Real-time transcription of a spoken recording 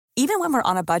Even when we're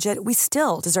on a budget, we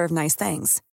still deserve nice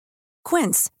things.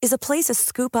 Quince is a place to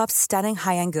scoop up stunning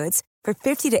high-end goods for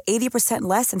 50 to 80%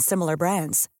 less than similar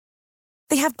brands.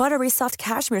 They have buttery soft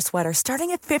cashmere sweaters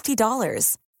starting at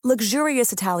 $50,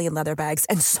 luxurious Italian leather bags,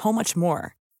 and so much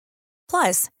more.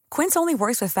 Plus, Quince only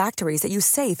works with factories that use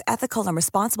safe, ethical, and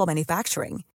responsible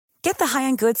manufacturing. Get the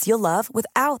high-end goods you'll love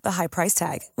without the high price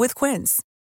tag with Quince.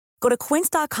 Go to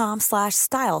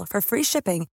quince.com/style for free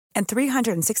shipping and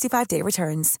 365-day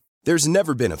returns. There's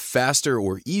never been a faster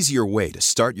or easier way to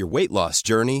start your weight loss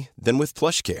journey than with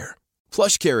PlushCare.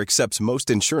 PlushCare accepts most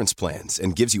insurance plans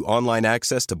and gives you online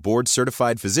access to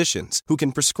board-certified physicians who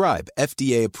can prescribe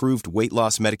FDA-approved weight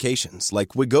loss medications like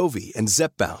Wegovy and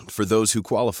Zepbound for those who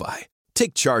qualify.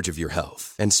 Take charge of your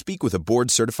health and speak with a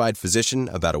board-certified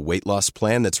physician about a weight loss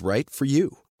plan that's right for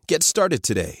you. Get started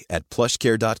today at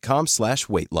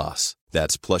plushcare.com/weight loss.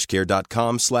 That's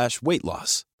plushcare.com/weight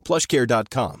loss.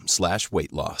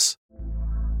 plushcare.com/weight loss.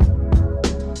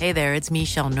 Hey there, it's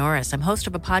Michelle Norris. I'm host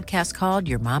of a podcast called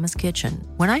Your Mama's Kitchen.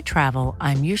 When I travel,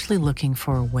 I'm usually looking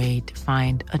for a way to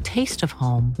find a taste of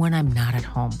home when I'm not at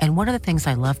home. And one of the things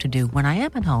I love to do when I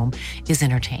am at home is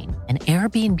entertain. And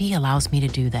Airbnb allows me to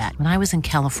do that. When I was in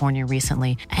California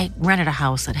recently, I rented a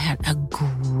house that had a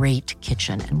great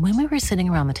kitchen. And when we were sitting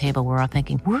around the table, we're all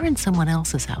thinking, we're in someone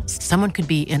else's house. Someone could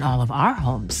be in all of our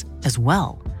homes as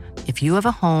well. If you have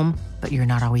a home, but you're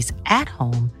not always at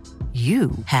home,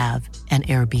 you have an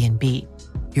Airbnb.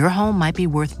 Your home might be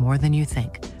worth more than you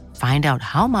think. Find out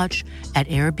how much at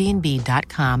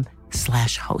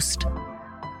airbnb.com/host.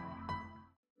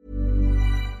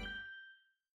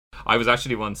 I was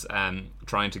actually once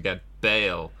trying to get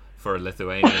bail for a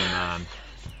Lithuanian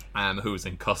man who was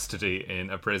in custody in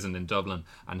a prison in Dublin,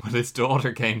 and when his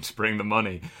daughter came to bring the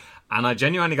money, and I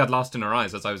genuinely got lost in her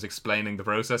eyes as I was explaining the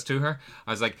process to her.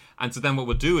 I was like, and so then what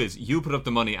we'll do is you put up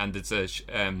the money and it's a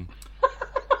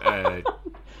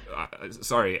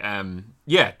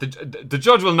the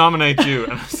judge will nominate you.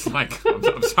 And I was like,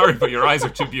 I'm sorry, but your eyes are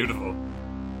too beautiful.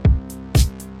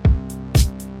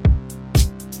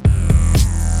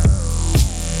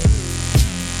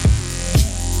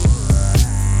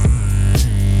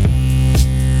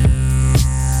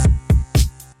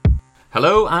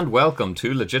 Hello and welcome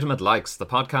to Legitimate Likes, the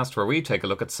podcast where we take a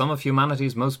look at some of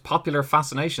humanity's most popular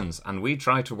fascinations and we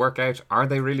try to work out, are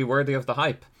they really worthy of the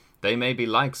hype? They may be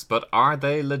likes, but are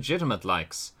they legitimate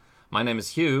likes? My name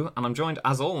is Hugh and I'm joined,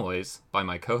 as always, by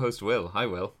my co-host Will. Hi,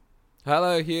 Will.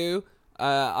 Hello, Hugh.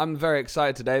 I'm very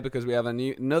excited today because we have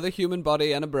another human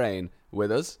body and a brain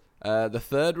with us. The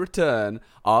third return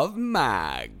of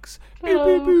Mags.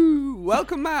 Hello. Pew, pew, pew.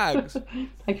 Welcome, Mags.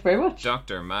 Thank you very much.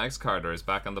 Dr. Mags Carter is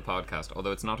back on the podcast,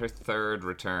 although it's not her third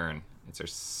return. It's her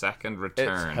second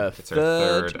return. It's her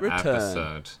third return.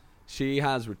 Episode. She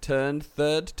has returned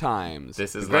third times.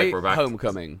 This is Great like we're back.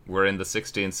 Homecoming. We're in the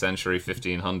 16th century,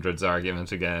 1500s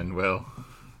argument again, Will.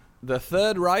 The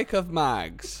Third Reich of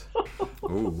Mags.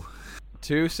 Ooh.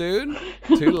 Too soon?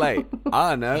 Too late?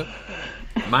 I don't know.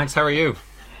 Mags, how are you?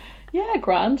 Yeah,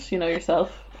 grand. You know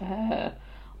yourself.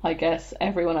 I guess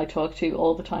everyone I talk to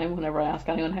all the time, whenever I ask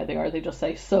anyone how they are, they just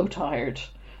say, so tired.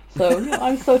 So, yeah,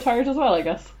 I'm so tired as well, I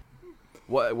guess.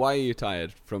 Why are you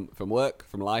tired? From work?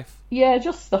 From life? Yeah,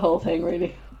 just the whole thing,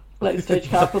 really. Late stage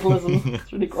capitalism.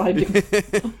 It's really grinding.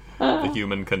 The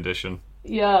human condition.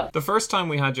 Yeah. The first time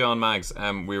we had you on, Mags,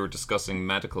 we were discussing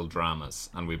medical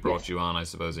dramas, and we brought you on, I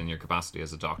suppose, in your capacity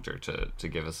as a doctor to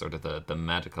give us sort of the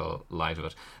medical light of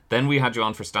it. Then we had you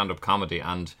on for stand-up comedy,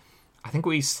 and I think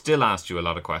we still asked you a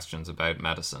lot of questions about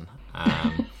medicine.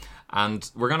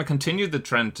 And we're going to continue the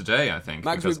trend today, I think.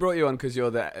 Mags, we brought you on because you're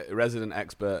the resident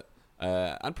expert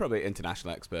and probably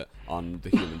international expert on the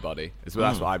human body. That's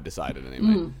what I've decided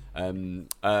anyway.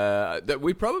 That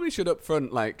we probably should up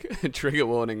front, like, trigger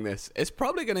warning this. It's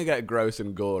probably going to get gross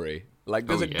and gory. Like,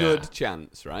 there's a good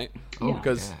chance, right?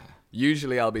 Because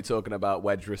usually I'll be talking about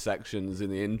wedge resections in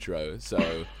the intro,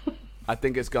 so I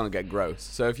think it's going to get gross.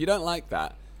 So if you don't like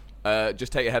that,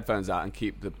 just take your headphones out and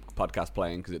keep the podcast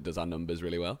playing because it does our numbers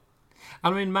really well. I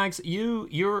mean, Mags,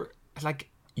 you've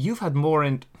had more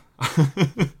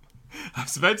I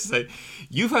was about to say,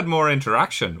 you've had more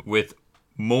interaction with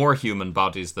more human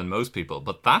bodies than most people,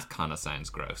 but that kind of sounds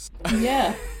gross.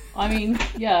 Yeah. I mean,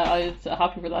 yeah, I'm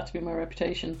happy for that to be my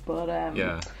reputation. But,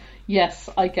 yes,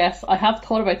 I guess I have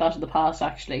thought about that in the past,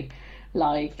 actually.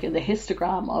 Like, the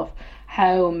histogram of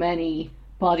how many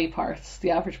body parts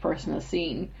the average person has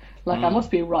seen. Like, I must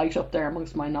be right up there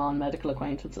amongst my non-medical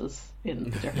acquaintances in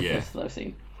the different places that I've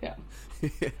seen. Yeah.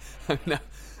 I'm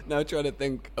now trying to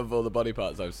think of all the body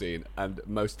parts I've seen, and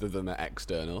most of them are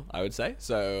external, I would say.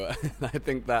 So I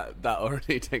think that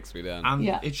already takes me down. And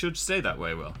it should stay that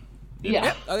way, Will.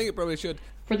 Yeah. I think it probably should.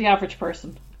 For the average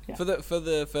person. Yeah. For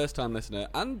the first time listener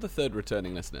and the third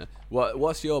returning listener,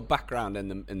 what's your background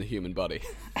in the human body?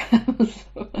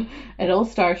 It all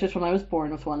started when I was born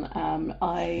with one. I'm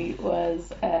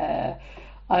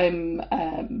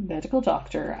a medical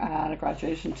doctor, and I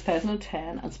graduated in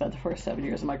 2010 and spent the first 7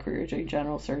 years of my career doing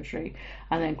general surgery,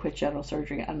 and then quit general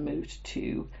surgery and moved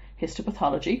to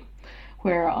histopathology,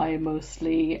 where I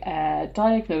mostly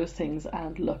diagnose things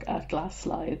and look at glass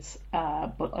slides,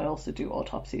 but I also do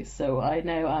autopsies. So I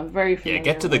now am very familiar. Yeah,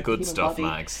 get to the with good the stuff, body,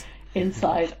 Mags.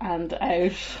 inside and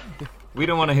out. We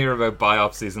don't want to hear about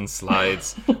biopsies and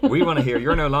slides. We want to hear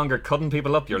you're no longer cutting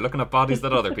people up. You're looking at bodies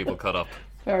that other people cut up.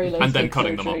 Very low And then stake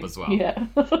cutting surgery. them up as well. Yeah.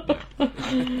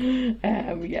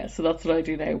 So that's what I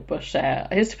do now. But a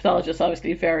histopathologist is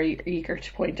obviously very eager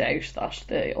to point out that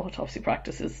the autopsy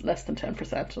practice is less than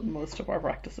 10% of most of our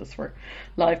practices for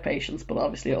live patients. But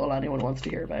obviously all anyone wants to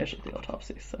hear about is the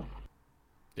autopsy. So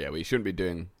Yeah, we shouldn't be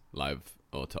doing live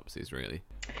autopsies, really.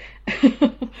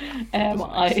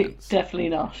 I definitely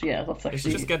not. Yeah, that's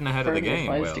actually It's just getting ahead of the game,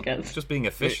 Will. It's just being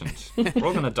efficient. We're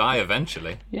all going to die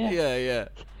eventually. Yeah.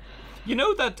 You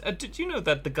know that? Did you know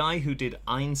that the guy who did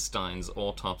Einstein's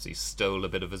autopsy stole a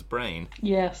bit of his brain?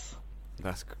 Yes.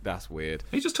 That's weird.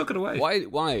 He just took it away.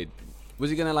 Why? Was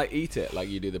he gonna like eat it like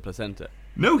you do the placenta?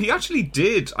 No, he actually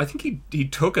did. I think he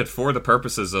took it for the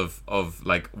purposes of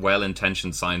like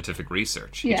well-intentioned scientific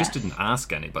research. He just didn't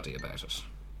ask anybody about it.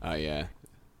 Oh yeah.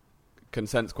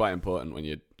 Consent's quite important when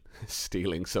you're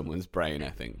stealing someone's brain,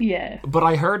 I think. Yeah. But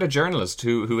I heard a journalist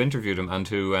who interviewed him and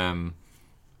who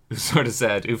sort of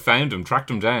said, who found him,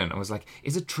 tracked him down, and was like,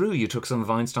 "Is it true you took some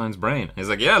of Einstein's brain?" And he's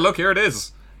like, "Yeah, look, here it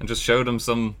is," and just showed him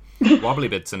some wobbly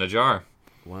bits in a jar.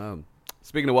 Wow.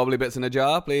 Speaking of wobbly bits in a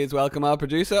jar, please welcome our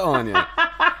producer, Anya.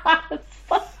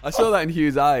 I saw that in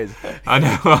Hugh's eyes. I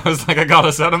know. I was like, I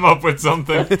gotta set him up with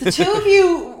something. The two of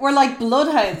you were like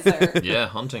bloodhounds there. Yeah,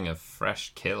 hunting a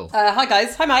fresh kill. Hi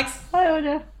guys. Hi Max. Hi,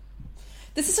 Oja.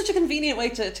 This is such a convenient way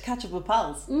to catch up with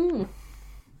pals. You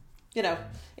know,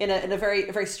 in a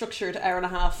very structured hour and a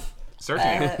half.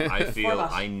 Certainly, I feel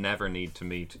format. I never need to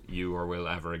meet you or Will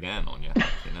ever again, Anya.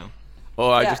 You know.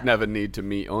 Or I Yeah. just never need to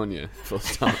meet Anya. Full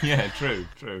stop. Yeah, true.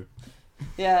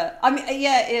 Yeah, I mean,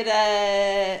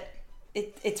 yeah,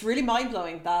 it's really mind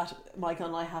blowing that Michael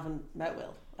and I haven't met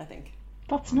Will. I think.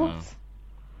 That's nuts.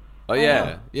 Oh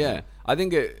yeah. I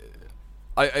think it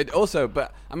also,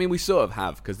 but I mean, we sort of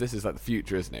have, because this is like the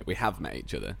future, isn't it? We have met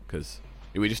each other because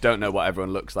we just don't know what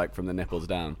everyone looks like from the nipples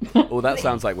down. Oh, that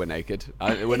sounds like we're naked.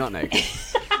 We're not naked.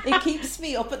 It keeps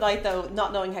me up at night though,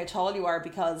 not knowing how tall you are,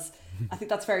 because I think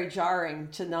that's very jarring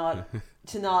to not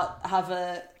have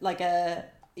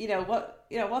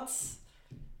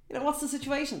what's the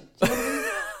situation? Do you know what I mean?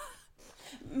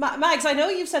 Mags, I know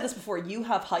you've said this before. You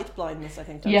have height blindness, I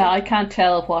think. Don't Yeah, you? I can't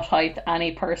tell what height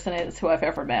any person is who I've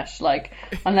ever met. Like,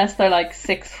 unless they're like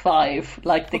 6'5",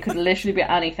 like they could literally be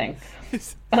anything.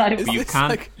 And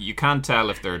You can't tell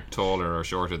if they're taller or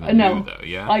shorter than no, you, though.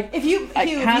 Yeah. If you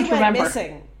can't went remember.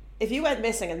 missing, if you went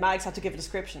missing and Mags had to give a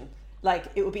description, like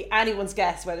it would be anyone's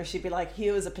guess whether she'd be like,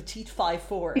 he was a petite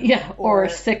 5'4", Yeah, or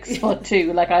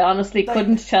 6'2". Like, I honestly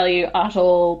couldn't tell you at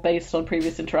all based on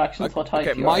previous interactions what height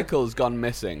you are. Michael's gone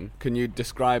missing. Can you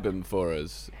describe him for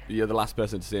us? You're the last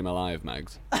person to see him alive,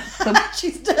 Mags.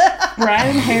 She's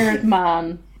Brown-haired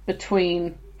man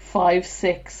between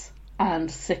 5'6"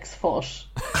 and 6 foot.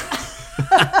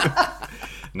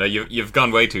 No, you've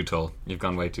gone way too tall. You've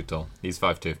gone way too tall. He's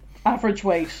 5'2". Average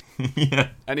weight. Yeah.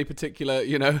 Any particular,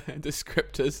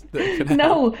 descriptors that can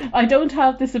help? No, I don't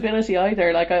have this ability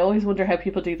either. Like, I always wonder how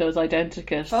people do those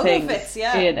identikit Photo things. fits,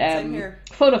 yeah. In, Same here.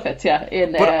 Photo fits, yeah.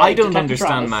 But I don't detective understand,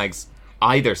 dramas. Mags,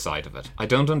 either side of it. I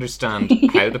don't understand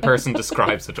how the person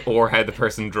describes it or how the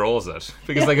person draws it.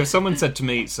 Because, like, if someone said to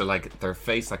me, so, like, their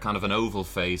face, like, kind of an oval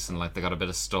face and, like, they got a bit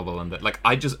of stubble and, like,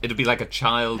 it'd be like a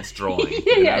child's drawing.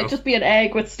 Yeah, it'd just be an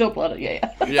egg with stubble on it,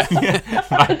 yeah.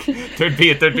 Like,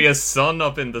 there'd be a sun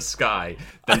up in the sky,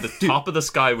 then the top of the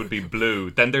sky would be blue,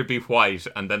 then there'd be white,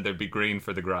 and then there'd be green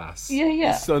for the grass.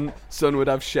 Yeah. Son would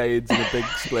have shades and a big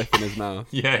spliff in his mouth.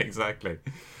 Yeah, exactly.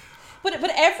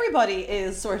 But everybody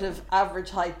is sort of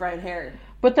average height, brown haired.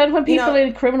 But then when people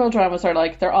in criminal dramas are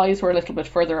like, their eyes were a little bit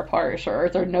further apart, or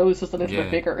their nose was a little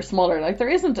bit bigger or smaller, like, there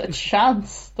isn't a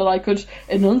chance that I could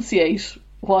enunciate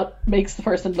what makes the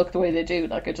person look the way they do.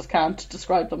 Like, I just can't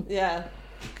describe them. Yeah.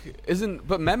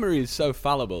 But memory is so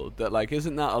fallible that, like,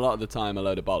 isn't that a lot of the time a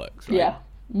load of bollocks, right? Yeah,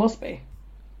 must be.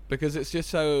 Because it's just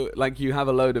so, like, you have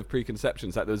a load of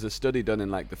preconceptions. Like, there was a study done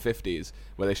in, like, the 50s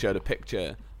where they showed a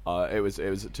picture. It was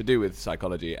to do with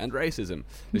psychology and racism.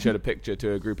 They showed a picture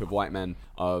to a group of white men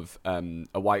of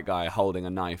a white guy holding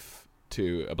a knife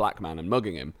to a black man and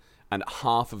mugging him, and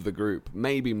half of the group,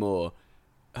 maybe more,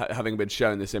 having been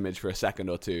shown this image for a second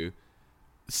or two,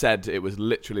 said it was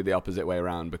literally the opposite way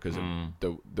around because of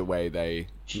the way they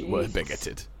were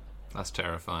bigoted. That's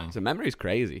terrifying. So memory's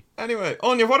crazy. Anyway,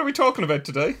 Anya, what are we talking about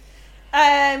today?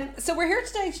 So we're here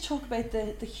today to talk about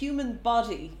the human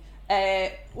body,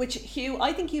 which, Hugh,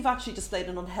 I think you've actually displayed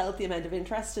an unhealthy amount of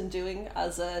interest in doing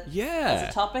as a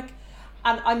topic.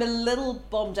 And I'm a little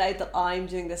bummed out that I'm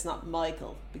doing this, not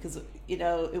Michael, because, you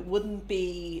know, it wouldn't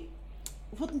be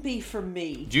for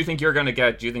me. Do you think you're going to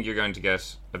get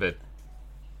a bit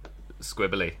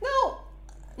squibbly? No.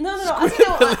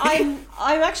 I'm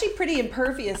actually pretty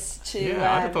impervious to.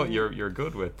 Yeah, I thought you're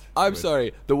good with. I'm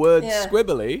sorry. The words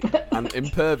squibbly and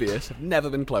impervious have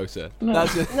never been closer. No.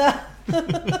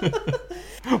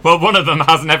 Well, one of them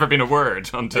has never been a word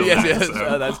until now. Yes,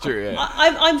 so. that's true. Yeah.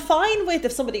 I'm fine with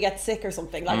if somebody gets sick or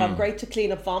something. Like I'm great to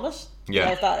clean up vomit. Yeah,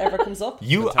 if that ever comes up.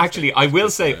 Actually, I will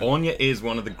say, Anya is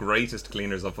one of the greatest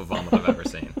cleaners up of vomit I've ever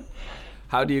seen.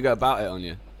 How do you go about it,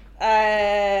 Anya?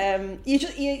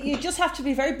 You just have to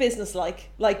be very businesslike,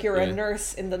 like you're a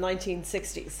nurse in the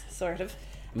 1960s, sort of.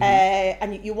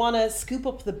 And you want to scoop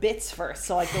up the bits first,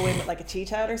 so I go in with like a tea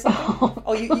towel or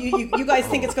something. You guys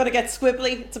think it's going to get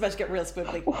squibbly? It's about to get real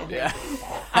squibbly. Yeah.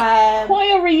 Why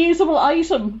a reusable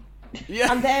item?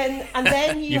 Yeah. And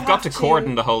then you've got to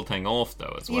cordon the whole thing off,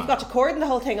 though, as well. You've got to cordon the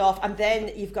whole thing off, and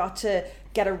then you've got to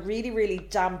get a really, really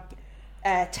damp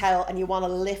towel, and you want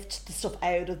to lift the stuff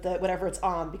out of the whatever it's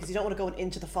on, because you don't want to go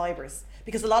into the fibres,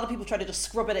 because a lot of people try to just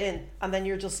scrub it in, and then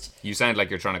you sound like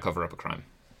you're trying to cover up a crime.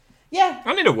 Yeah,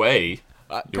 and in a way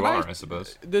I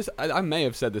suppose I may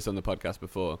have said this on the podcast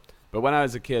before, but when I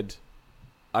was a kid,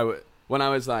 when I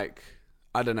was like,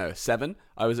 I don't know, 7,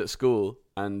 I was at school,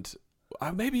 and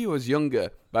maybe I was younger,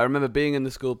 but I remember being in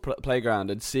the school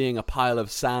playground and seeing a pile of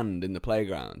sand in the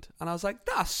playground. And I was like,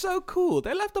 that's so cool.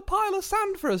 They left a pile of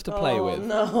sand for us to play with.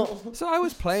 No. So I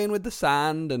was playing with the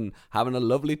sand and having a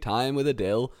lovely time with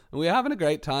Adil. And we were having a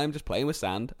great time just playing with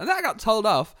sand. And then I got told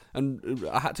off and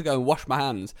I had to go and wash my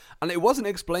hands. And it wasn't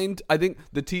explained. I think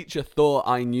the teacher thought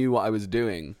I knew what I was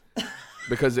doing.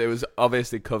 Because it was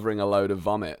obviously covering a load of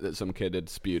vomit that some kid had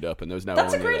spewed up and there was no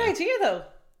That's a great idea, though.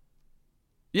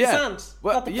 Yeah,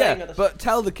 but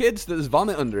tell the kids that there's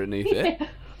vomit underneath it.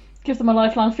 Gives them a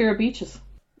lifelong fear of beaches.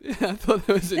 Yeah, I thought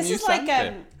there was a new This is like,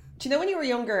 do you know when you were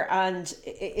younger and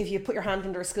if you put your hand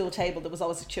under a school table, there was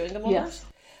always chewing gum on it?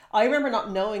 I remember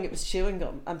not knowing it was chewing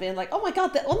gum and being like, oh my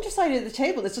god, the underside of the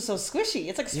table is just so squishy.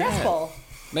 It's like a stress ball.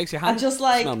 Makes your hand and just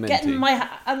like getting my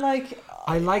and like.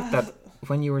 I like that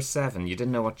when you were 7, you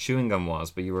didn't know what chewing gum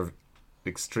was, but you were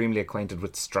extremely acquainted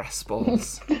with stress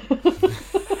balls.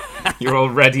 You're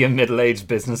already a middle-aged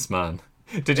businessman.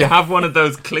 Did you have one of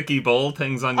those clicky ball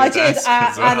things on your desk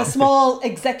as well? And a small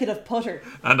executive putter.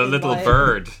 And a little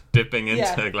bird dipping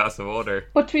into a glass of water.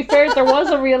 But to be fair, there was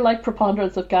a real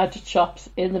preponderance of gadget shops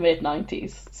in the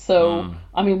mid-90s. So,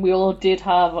 I mean, we all did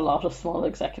have a lot of small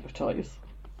executive toys.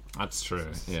 That's true,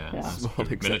 yeah. Small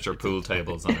miniature pool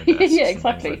tables on our desks. Yeah,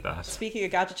 exactly. Like that. Speaking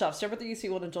of gadget shops, do you remember there used to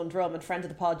be one in Dundrum, and friend of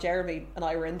the pod, Jeremy, and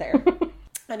I were in there.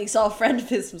 And he saw a friend of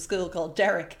his from school called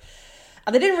Derek.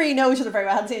 And they didn't really know each other very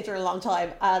well. I hadn't seen each other in a long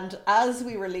time. And as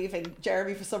we were leaving,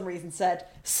 Jeremy, for some reason, said,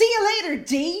 "See you later,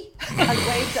 D," and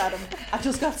waved at him. And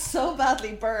just got so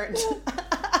badly burned.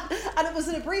 And it was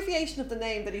an abbreviation of the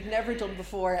name that he'd never done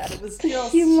before. And it was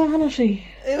just... humanity.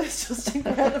 It was just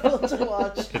incredible to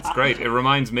watch. It's great. It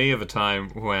reminds me of a time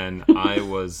when I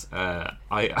was...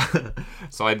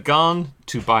 So I'd gone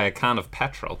to buy a can of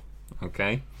petrol,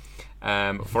 okay,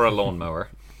 for a lawnmower.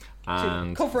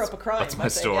 And cover up a crime. That's my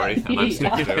story. And I'm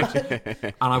sticking to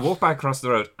it. And I walked back across the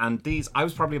road, and I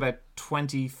was probably about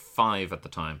 25 at the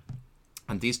time.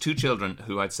 And these two children,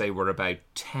 who I'd say were about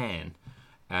 10,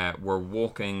 were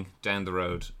walking down the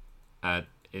road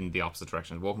in the opposite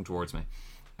direction, walking towards me.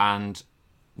 And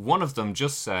one of them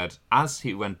just said, as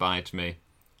he went by to me,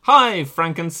 "Hi,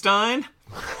 Frankenstein."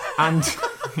 And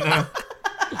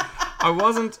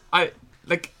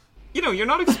you're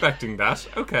not expecting that.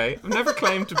 Okay, I've never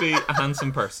claimed to be a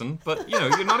handsome person, but,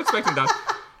 you're not expecting that.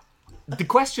 The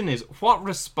question is, what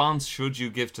response should you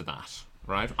give to that,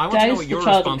 right? I want to know what your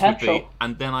response would be,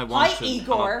 and then I want Hi,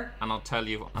 Igor. And I'll tell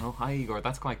you, oh, hi, Igor,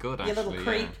 that's quite good, actually. You little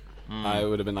creep. I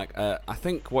would have been like, I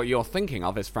think what you're thinking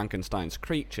of is Frankenstein's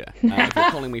creature. If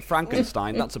you're calling me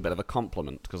Frankenstein, that's a bit of a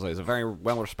compliment, because he's a very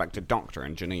well-respected doctor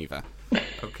in Geneva.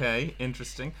 Okay,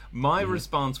 interesting. My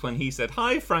response when he said,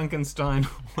 "Hi, Frankenstein,"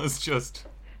 was just,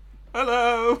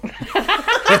 "Hello."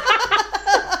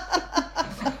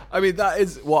 I mean, that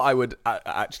is what I would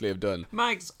actually have done.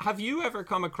 Mags, have you ever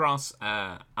come across,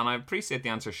 and I appreciate the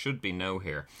answer should be no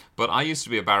here, but I used to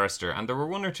be a barrister, and there were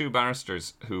one or two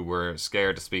barristers who were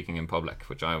scared of speaking in public,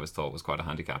 which I always thought was quite a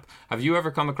handicap. Have you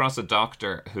ever come across a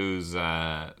doctor who's,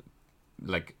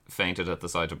 fainted at the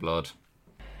sight of blood?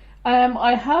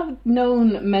 I have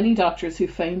known many doctors who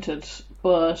fainted,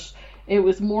 but it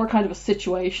was more kind of a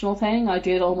situational thing. I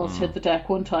did almost hit the deck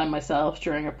one time myself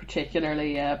during a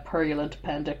particularly purulent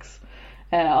appendix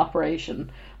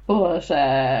operation. But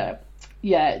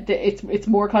it's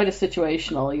more kind of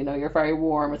situational. You know, you're very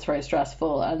warm, it's very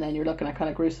stressful, and then you're looking at kind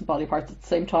of gruesome body parts at the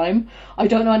same time. I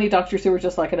don't know any doctors who are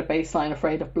just like at a baseline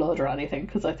afraid of blood or anything,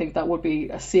 because I think that would be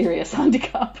a serious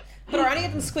handicap. But are any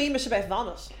of them squeamish about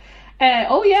vomit?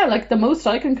 Like the most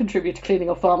I can contribute to cleaning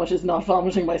up vomit is not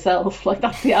vomiting myself. Like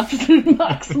that's the absolute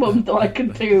maximum that I can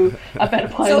do about a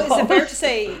pile of vomit. So is it fair to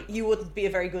say you wouldn't be a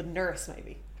very good nurse,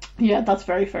 maybe? Yeah, that's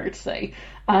very fair to say.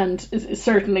 And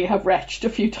certainly have retched a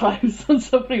few times when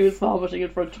somebody was vomiting in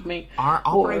front of me. Are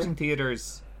operating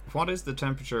theatres, what is the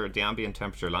ambient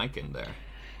temperature like in there?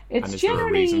 It's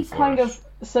generally kind of,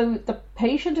 so the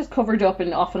patient is covered up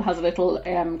and often has a little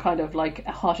kind of like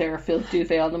a hot air filled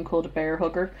duvet on them called a bear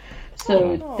hugger.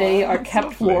 So they are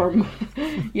kept warm.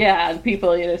 Yeah, and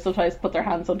people, you know, sometimes put their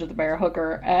hands under the bear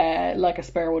hugger like a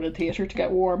spare one in theatre to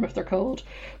get warm if they're cold.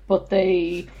 But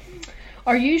they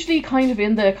are usually kind of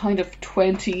in the kind of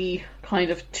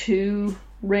 22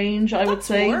 range, I would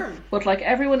say. Warm. But like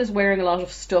everyone is wearing a lot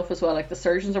of stuff as well. Like the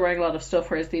surgeons are wearing a lot of stuff,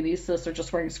 whereas the anaesthetists are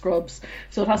just wearing scrubs.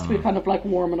 So it has to be kind of like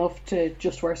warm enough to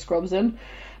just wear scrubs in.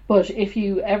 But if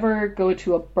you ever go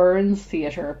to a burns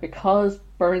theatre, because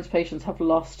burns patients have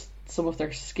lost some of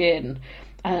their skin,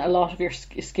 and a lot of your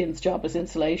skin's job is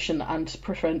insulation and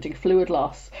preventing fluid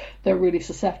loss, they're really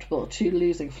susceptible to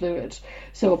losing fluid.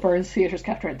 So a burns theatre is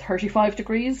kept around 35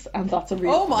 degrees, and that's a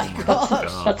real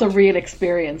that's a real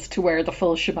experience to wear the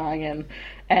full shebang in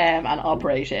and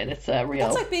operate in. It's a real.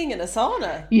 That's like being in a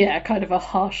sauna. Yeah, kind of a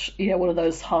hot, one of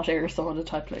those hot air sauna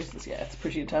type places. Yeah, it's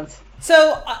pretty intense.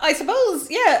 So I suppose,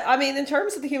 I mean, in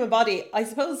terms of the human body, I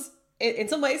suppose in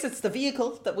some ways it's the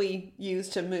vehicle that we use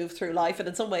to move through life, and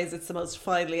in some ways it's the most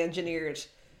finely engineered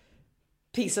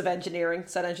piece of engineering.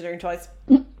 Said engineering twice.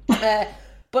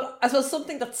 But I suppose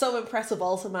something that's so impressive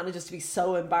also manages to be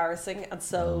so embarrassing and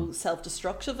so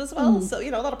self-destructive as well. So, a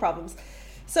lot of problems.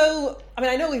 So, I mean,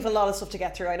 I know we have a lot of stuff to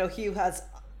get through. I know Hugh has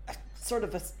sort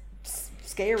of a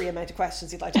scary amount of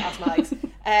questions he'd like to ask Mags. So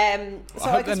I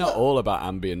hope they're not all about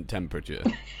ambient temperature.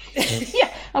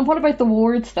 Yeah, and what about the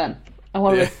wards then? And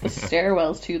what about the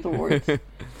stairwells to the wards?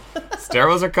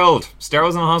 Stairwells are cold.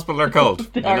 Stairwells in a hospital are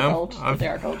cold. They are cold. They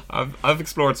are cold. I've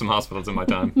explored some hospitals in my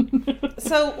time.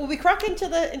 So will we crack into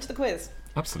the quiz?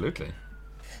 Absolutely.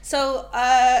 So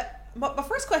my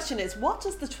first question is, what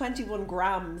does the 21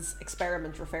 grams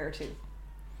experiment refer to?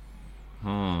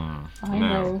 I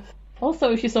know.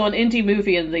 Also, if you saw an indie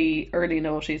movie in the early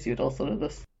noughties, you'd also know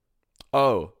this.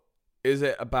 Oh, is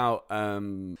it about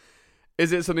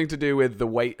is it something to do with the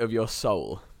weight of your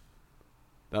soul?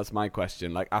 That's my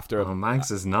question. Like after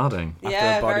Mags is nodding. After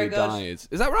a body dies.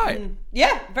 Is that right?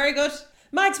 Yeah, very good.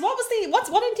 Mags, what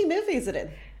indie movie is it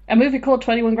in? A movie called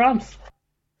 21 Grams.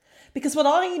 Because what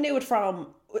I knew it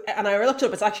from, and I looked it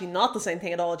up, it's actually not the same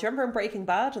thing at all. Do you remember in Breaking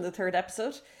Bad in the 3rd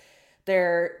episode?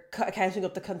 They're counting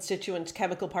up the constituent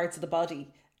chemical parts of the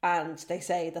body, and they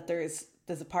say that there's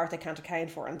a part they can't account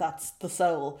for, and that's the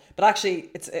soul. But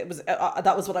actually,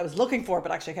 that was what I was looking for.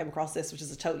 But actually, I came across this, which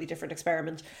is a totally different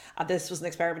experiment. And this was an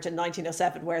experiment in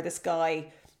 1907 where this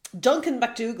guy, Duncan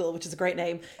McDougall, which is a great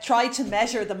name, tried to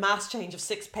measure the mass change of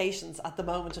 6 patients at the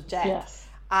moment of death. Yes.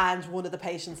 And one of the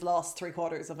patients lost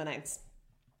 3/4 of an ounce.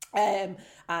 And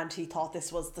he thought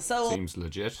this was the soul. Seems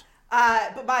legit.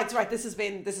 But Mags, right? This has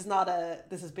been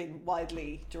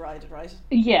widely derided, right?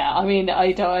 Yeah, I mean,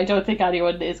 I don't think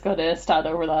anyone is going to stand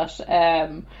over that.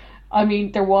 I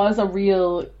mean, there was a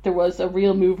real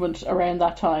movement around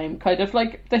that time. Kind of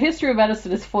like the history of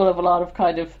medicine is full of a lot of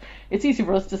kind of. It's easy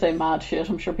for us to say mad shit.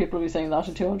 I'm sure people will be saying that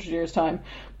in 200 years' time.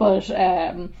 But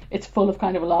it's full of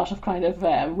kind of a lot of kind of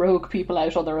rogue people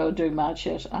out on their own doing mad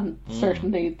shit. And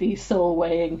certainly the soul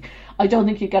weighing. I don't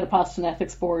think you'd get it past an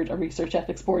ethics board, a research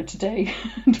ethics board today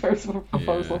in terms of a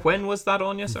proposal. Yeah. When was that,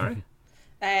 Anya? Sorry?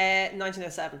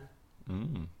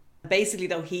 1907. Basically,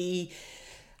 though, he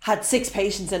had 6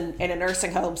 patients in a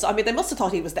nursing home. So, I mean, they must have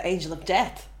thought he was the angel of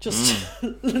death, just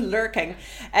lurking.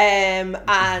 And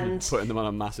putting them on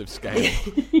a massive scale.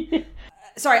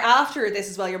 Sorry, after this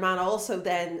as well, your man also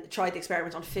then tried the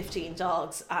experiment on 15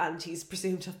 dogs, and he's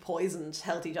presumed to have poisoned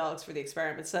healthy dogs for the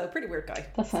experiment. So, pretty weird guy.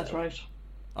 That sounds right.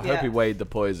 I hope he weighed the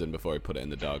poison before he put it in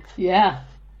the dog. Yeah.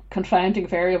 confounding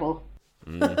variable.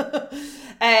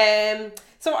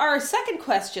 So our second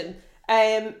question,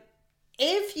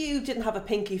 if you didn't have a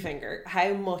pinky finger,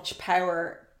 how much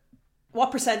power,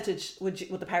 what percentage would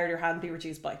the power of your hand be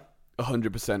reduced by?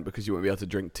 100%, because you won't be able to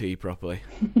drink tea properly.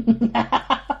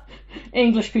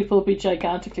 English people will be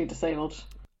gigantically disabled.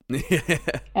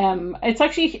 It's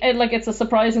actually it's a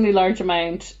surprisingly large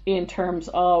amount in terms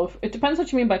of, it depends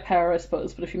what you mean by power, I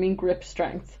suppose, but if you mean grip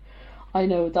strength, I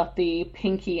know that the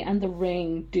pinky and the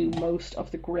ring do most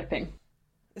of the gripping.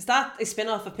 Is that a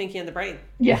spin-off of Pinky and the Brain?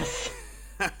 Yes.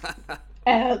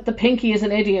 The pinky is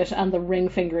an idiot and the ring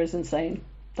finger is insane.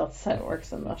 That's how it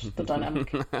works in that, the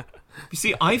dynamic. You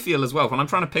see, I feel as well, when I'm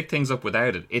trying to pick things up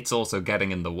without it, it's also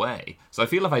getting in the way. So I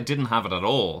feel if I didn't have it at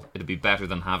all, it'd be better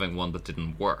than having one that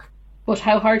didn't work. But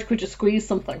how hard could you squeeze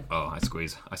something? Oh, I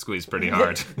squeeze pretty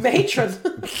hard. Matron.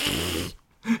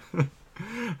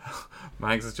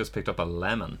 Mags has just picked up a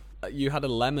lemon. You had a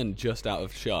lemon just out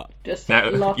of shot.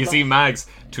 Now, you see, Mags,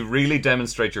 to really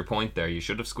demonstrate your point there, you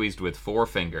should have squeezed with 4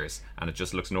 fingers and it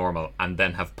just looks normal, and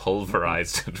then have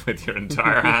pulverized it with your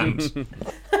entire hand.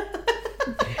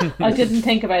 I didn't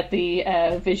think about the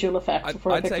visual effect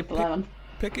before I picked up the lemon.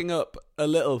 Picking up a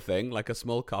little thing, like a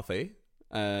small coffee,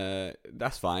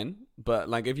 that's fine. But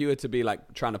like, if you were to be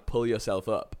like trying to pull yourself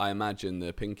up, I imagine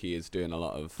the pinky is doing a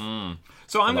lot of.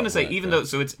 So I'm going to say, even though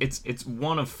it's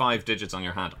one of 5 digits on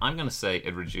your hand, I'm going to say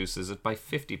it reduces it by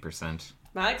 50%.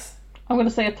 Max? I'm going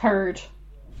to say a third.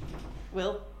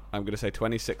 Will? I'm going to say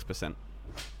 26%.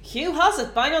 Hugh has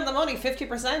it, bang on the money,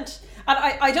 50%. And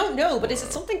I don't know, but is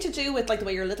it something to do with like the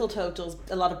way your little toe does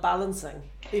a lot of balancing,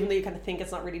 even though you kind of think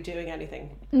it's not really doing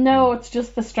anything? No, it's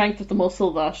just the strength of the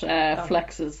muscle that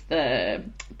flexes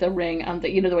the ring, and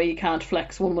the way you can't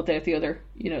flex one without the other.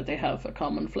 They have a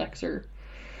common flexor.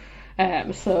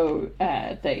 So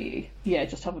they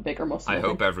just have a bigger muscle. I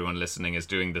hope everyone listening is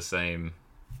doing the same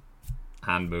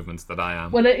hand movements that I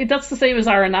am. Well, that's the same as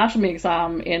our anatomy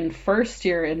exam in first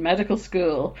year in medical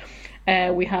school.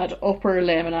 We had upper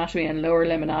limb anatomy and lower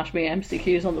limb anatomy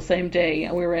MCQs on the same day,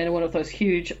 and we were in one of those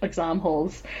huge exam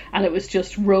halls, and it was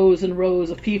just rows and rows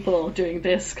of people doing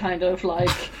this kind of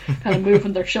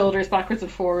moving their shoulders backwards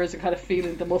and forwards and kind of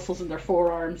feeling the muscles in their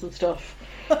forearms and stuff.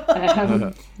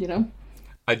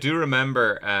 I do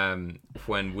remember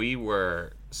when we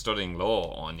were studying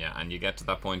law, Anya, and you get to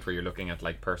that point where you're looking at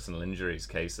like personal injuries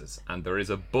cases, and there is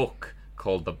a book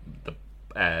called the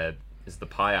PIAB,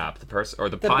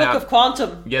 the Book of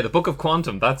Quantum. Yeah, the Book of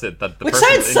Quantum. That's it. Which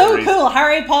sounds so cool.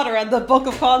 Harry Potter and the Book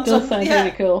of Quantum. Does sound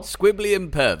really cool. Squibbly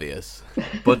impervious.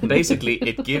 But basically,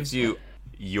 it gives you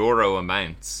euro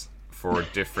amounts for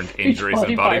different injuries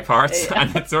and body parts,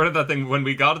 and it's sort of that thing. When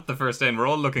we got it the first day, and we're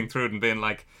all looking through it and being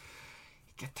like,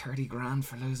 "You get 30 grand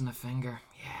for losing a finger."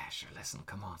 Yeah, sure, listen,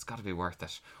 come on, it's got to be worth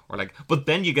it. Or like, but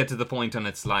then you get to the point and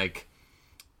it's like,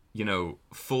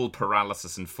 full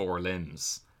paralysis in 4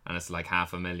 limbs, and it's like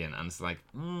 500,000, and it's like,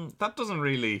 that doesn't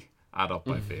really add up,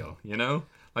 I feel,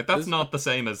 Like, that's not the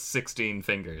same as 16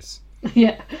 fingers.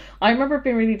 Yeah, I remember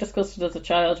being really disgusted as a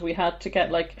child. We had to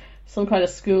get like some kind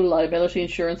of school liability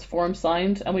insurance form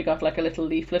signed, and we got like a little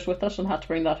leaflet with it and had to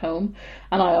bring that home.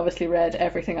 And I obviously read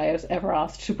everything I was ever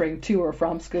asked to bring to or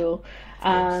from school.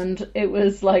 And it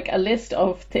was like a list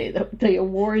of the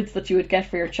awards that you would get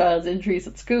for your child's injuries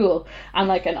at school, and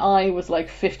like an eye was like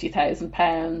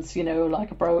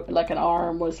 £50,000, like an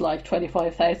arm was like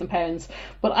 £25,000,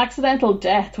 but accidental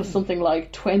death was something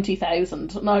like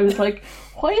 20,000. And I was like,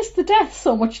 why is the death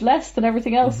so much less than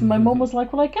everything else? And my mum was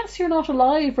like, well, I guess you're not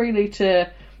alive really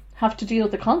to have to deal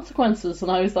with the consequences.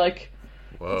 And I was like,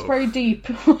 whoa, it's very deep.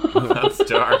 That's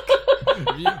dark.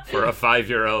 For a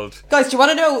 5-year-old. Guys, do you want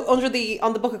to know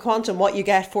on the Book of Quantum what you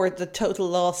get for the total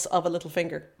loss of a little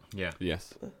finger? Yeah.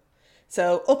 Yes.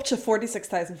 So up to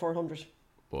 46,400.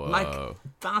 Whoa. Like,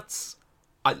 that's...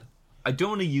 I don't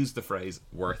want to use the phrase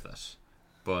worth it,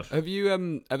 but... Have you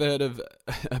ever heard of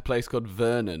a place called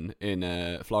Vernon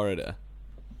in Florida?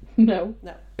 No.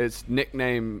 Its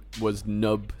nickname was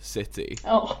Nub City.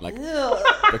 Oh.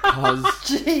 Because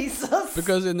Jesus.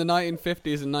 Because in the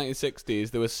 1950s and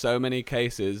 1960s there were so many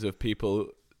cases of people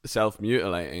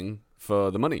self-mutilating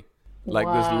for the money. Like,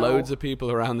 wow. There's loads of people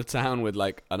around the town with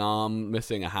like an arm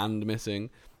missing, a hand missing,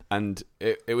 and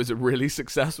it was a really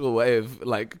successful way of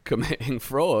like committing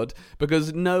fraud,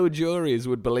 because no juries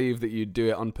would believe that you'd do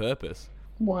it on purpose.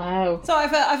 Wow. So I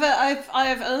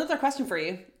have another question for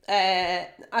you. I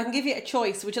can give you a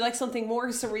choice. Would you like something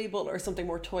more cerebral or something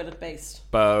more toilet based?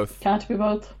 Both. Can't be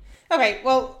both.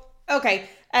 Okay.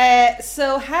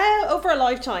 So how, over a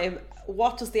lifetime,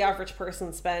 what does the average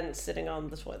person spend sitting on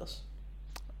the toilet?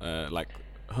 Like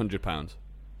 £100.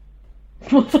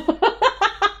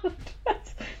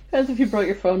 Depends if you brought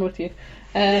your phone with you.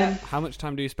 How much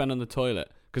time do you spend on the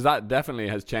toilet? Because that definitely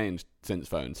has changed since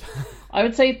phones. I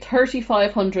would say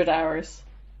 3,500 hours.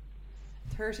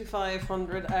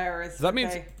 3,500 hours.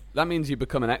 That means you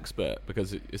become an expert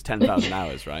because it's 10,000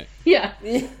 hours, right? Yeah.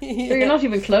 You're not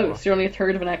even close. You're only a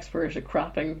third of an expert at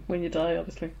crapping when you die,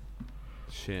 obviously.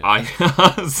 Shit.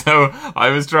 So I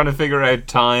was trying to figure out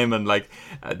time and like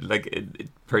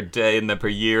per day and then per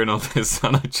year and all this,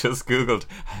 and I just googled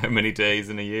how many days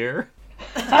in a year.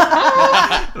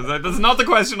 That's not the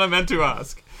question I meant to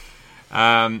ask.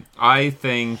 I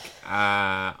think.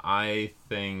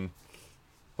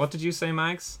 What did you say,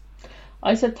 Mags?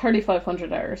 I said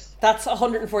 3,500 hours. That's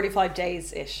 145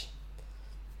 days ish.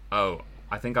 Oh,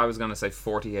 I think I was going to say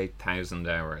 48,000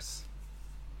 hours.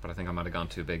 But I think I might have gone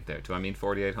too big there. Do I mean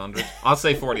 4,800? I'll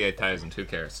say 48,000. Who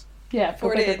cares? Yeah,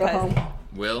 48,000.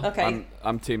 Will? Okay.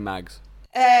 I'm Team Mags.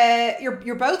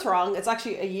 You're both wrong. It's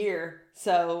actually a year.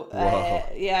 So,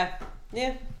 yeah.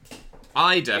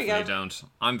 I definitely don't.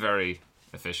 I'm very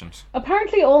efficient.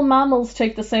 Apparently all mammals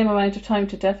take the same amount of time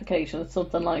to defecate, and it's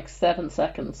something like 7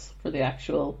 seconds for the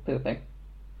actual pooping.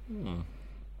 And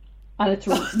it's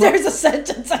there's a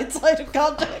sentence outside of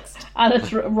context. And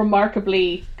it's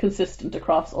remarkably consistent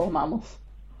across all mammals.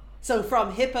 So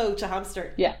from hippo to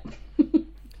hamster. Yeah.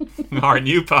 Our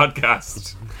new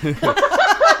podcast.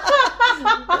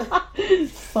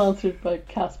 Sponsored by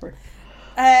Casper.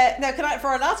 Now, for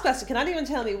our last question, can anyone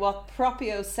tell me what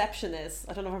proprioception is?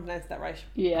 I don't know if I pronounced that right.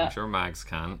 Yeah. I'm sure Mags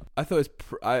can. I thought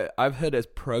I've heard it as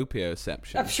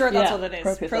proprioception. I'm sure that's what it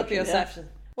is. Proprioception. Yeah.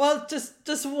 Well,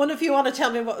 just one of you want to tell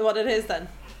me what it is then.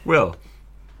 Will.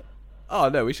 Oh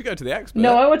no, we should go to the expert.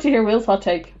 No, I want to hear Will's hot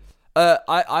take.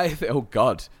 Oh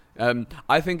God.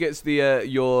 I think it's the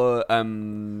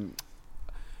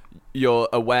your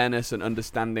awareness and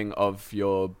understanding of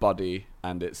your body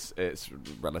and its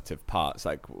relative parts,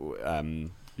 like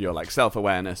your like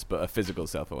self-awareness, but a physical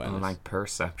self-awareness. Like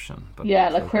perception. But yeah,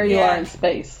 like where you are in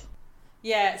space.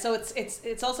 Yeah, so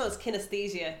it's also as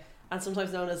kinesthesia, and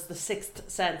sometimes known as the sixth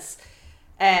sense.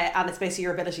 And it's basically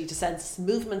your ability to sense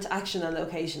movement, action, and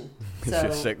location. So, it's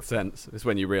your sixth sense. It's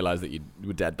when you realise that you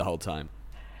were dead the whole time.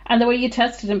 And the way you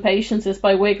test it in patients is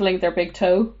by wiggling their big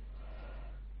toe.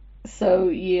 So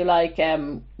you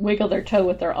wiggle their toe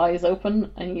with their eyes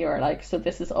open, and you're like, so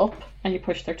this is up, and you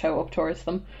push their toe up towards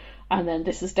them, and then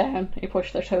this is down. You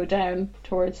push their toe down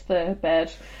towards the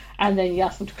bed, and then you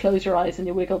ask them to close your eyes, and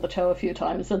you wiggle the toe a few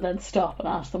times, and then stop and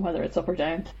ask them whether it's up or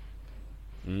down.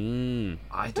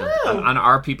 I don't. And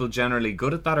are people generally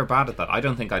good at that or bad at that? I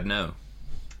don't think I'd know.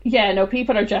 Yeah, no,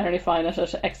 people are generally fine at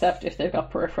it, except if they've got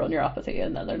peripheral neuropathy,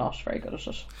 and then they're not very good at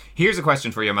it. Here's a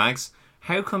question for you, Mags.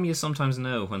 How come you sometimes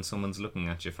know when someone's looking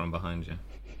at you from behind you?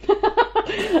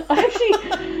 I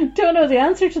actually don't know the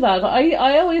answer to that.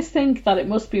 I always think that it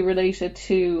must be related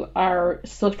to our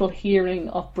subtle hearing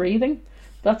of breathing.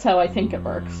 That's how I think it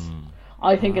works.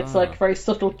 I think it's like very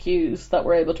subtle cues that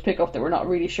we're able to pick up that we're not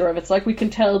really sure of. It's like we can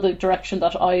tell the direction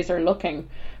that eyes are looking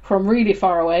from really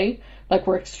far away. Like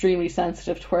we're extremely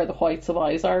sensitive to where the whites of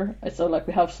eyes are. So like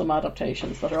we have some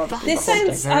adaptations that are obviously this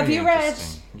sounds. Have you read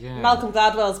Malcolm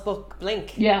Gladwell's book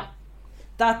Blink? Yeah.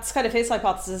 That's kind of his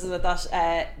hypothesis, isn't it?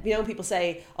 That people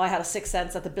say, I had a sixth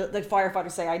sense that the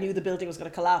firefighters say I knew the building was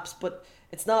going to collapse, but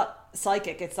it's not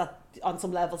psychic. It's that on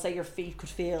some level, say your feet could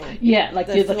feel like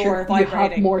the that floor you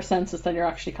vibrating. have more senses than you're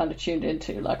actually kind of tuned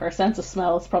into. Like our sense of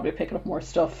smell is probably picking up more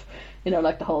stuff. You know,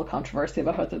 like the whole controversy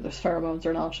about whether there's pheromones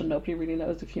or not, and nobody really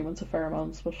knows if humans have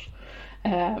pheromones. But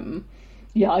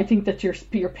I think that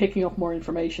you're picking up more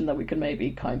information that we can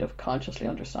maybe kind of consciously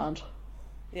understand.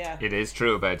 Yeah, it is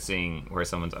true about seeing where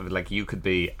someone's like. You could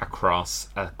be across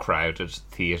a crowded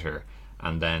theatre,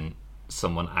 and then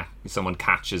someone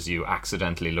catches you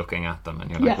accidentally looking at them, and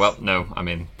you're like, well, no, I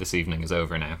mean, this evening is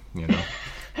over now. You know,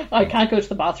 I can't go to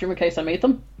the bathroom in case I meet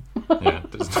them. Yeah,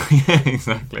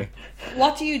 exactly.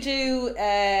 What do you do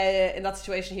in that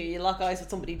situation here? You lock eyes with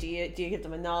somebody. Do you give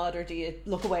them a nod, or do you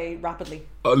look away rapidly?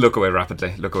 Oh, look away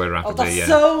rapidly. Oh, that's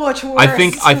so much worse.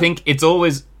 I think it's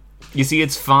always. You see,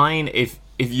 it's fine if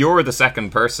you're the second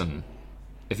person.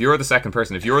 If you're the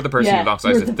person who locks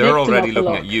eyes, if they're already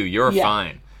looking at you, you're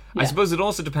fine. Yeah. I suppose it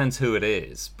also depends who it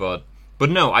is, but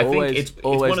no, I think it's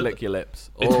always lick your lips.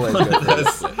 Always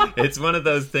it's one of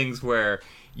those things where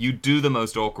you do the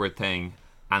most awkward thing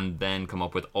and then come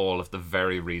up with all of the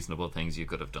very reasonable things you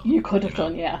could have done. You could have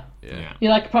done, yeah.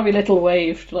 You probably little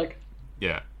waved, like.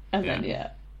 Yeah. And then,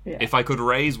 yeah. If I could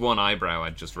raise one eyebrow,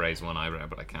 I'd just raise one eyebrow,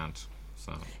 but I can't.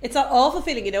 So. It's that awful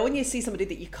feeling, when you see somebody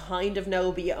that you kind of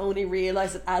know, but you only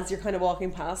realise it as you're kind of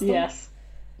walking past them. Yes.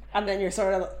 And then you're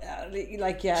sort of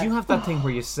like, yeah. Do you have that thing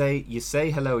where you say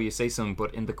hello, you say something,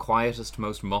 but in the quietest,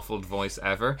 most muffled voice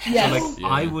ever? Yes. So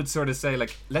I would sort of say,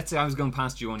 like, let's say I was going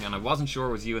past you, Anya, and I wasn't sure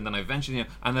it was you, and then I eventually,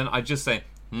 and then I'd just say,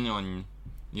 Anya,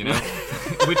 you know,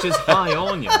 which is hi,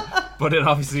 Anya, but it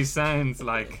obviously sounds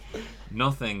like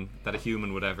nothing that a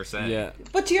human would ever say. Yeah.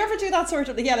 But do you ever do that sort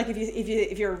of, like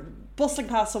if you're bustling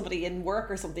past somebody in work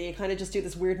or something, you kind of just do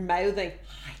this weird mouthing?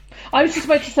 I was just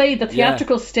about to say the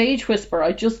theatrical stage whisper.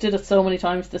 I just did it so many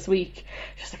times this week.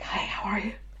 Just like, hi, how are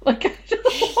you? Like,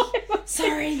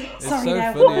 sorry It's so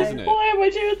now. funny, isn't it? Why am I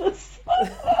doing this?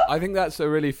 I think that's a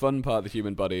really fun part of the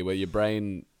human body, where your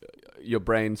brain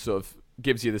sort of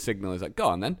gives you the signal. It's like, go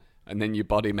on then, and then your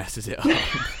body messes it up.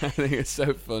 I think it's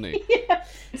so funny. Yeah.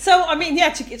 So I mean,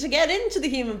 to get into the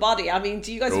human body, I mean,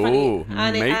 do you guys have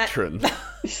any matron?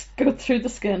 Just go through the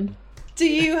skin. Do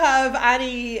you have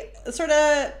any sort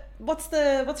of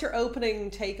what's your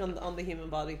opening take on the human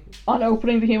body? On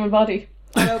opening the human body.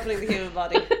 On opening the human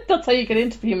body. That's how you get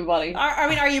into the human body.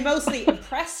 Are you mostly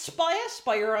impressed by it,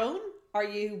 by your own? Are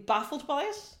you baffled by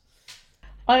it?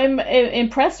 I'm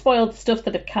impressed by all the stuff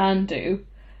that it can do,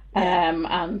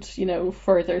 and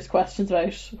further questions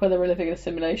about whether we're living in a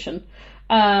simulation,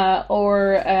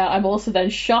 or I'm also then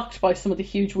shocked by some of the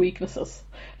huge weaknesses.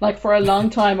 Like, for a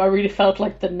long time, I really felt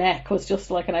like the neck was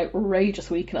just like an outrageous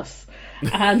weakness.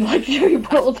 And like, you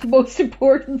put all the most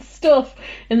important stuff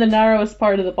in the narrowest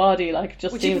part of the body. Like,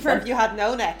 just would you prefer if you had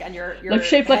no neck and your like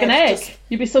shaped like an egg?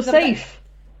 You'd be so safe.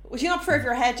 Would you not prefer if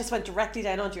your head just went directly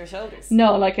down onto your shoulders?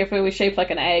 No, like if it was shaped like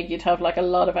an egg, you'd have like a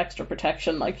lot of extra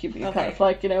protection. Like you'd be kind of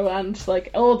like, and like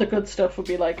all the good stuff would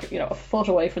be like, a foot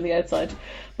away from the outside.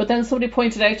 But then somebody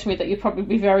pointed out to me that you'd probably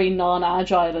be very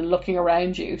non-agile and looking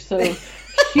around you. So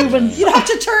humans... You'd have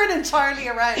to turn entirely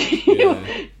around.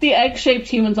 The egg-shaped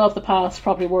humans of the past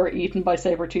probably were eaten by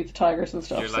saber-toothed tigers and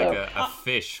stuff. You're like a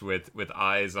fish with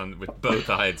eyes with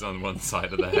both eyes on one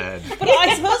side of the head. But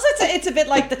I suppose it's a bit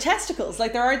like the testicles.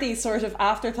 Like, there are these sort of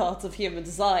afterthoughts of human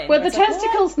design. Well, the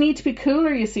testicles need to be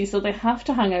cooler, you see, so they have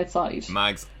to hang outside.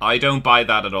 Mags, I don't buy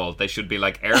that at all. They should be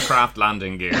like aircraft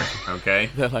landing gear, okay?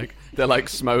 They're like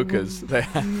smokers. They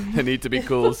need to be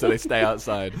cool, so they stay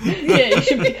outside. Yeah,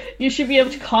 you should be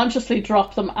able to consciously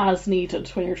drop them as needed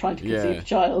when you're trying to conceive a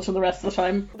child, and the rest of the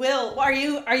time. Will, are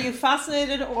you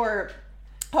fascinated or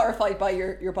horrified by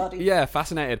your body? Yeah,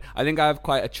 fascinated. I think I have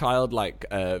quite a childlike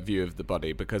view of the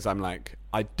body, because I'm like,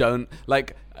 I don't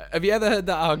like. Have you ever heard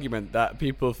that argument that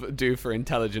people do for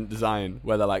intelligent design,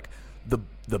 where they're like,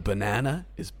 the banana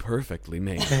is perfectly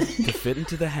made to fit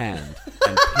into the hand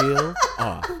and peel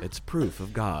off. It's proof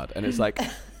of God. And it's like,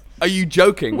 are you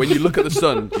joking? When you look at the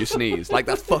sun, you sneeze. Like,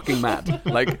 that's fucking mad.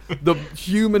 Like, the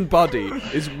human body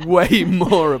is way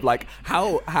more of like,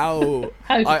 how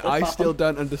I still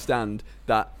don't understand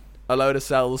that a load of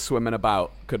cells swimming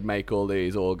about could make all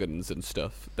these organs and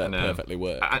stuff that perfectly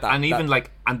work.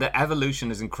 And the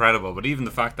evolution is incredible, but even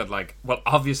the fact that, like, well,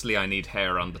 obviously I need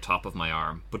hair on the top of my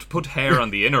arm, but to put hair on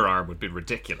the inner arm would be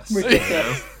ridiculous.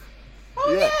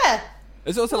 Yeah.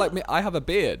 It's also like me, I have a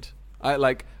beard.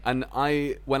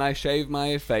 When I shave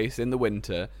my face in the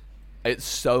winter, it's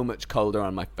so much colder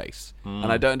on my face. And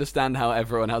I don't understand how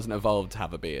everyone hasn't evolved to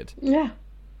have a beard. Yeah.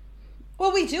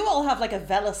 Well, we do all have like a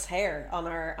vellus hair on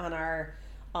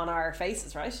our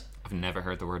faces, right? I've never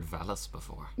heard the word vellus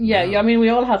before. Yeah, I mean, we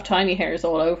all have tiny hairs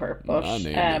all over. But, my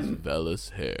name is Vellus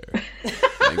Hair.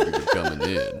 Thank you for coming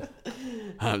in.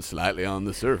 I'm slightly on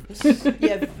the surface.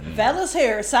 Yeah, Vellus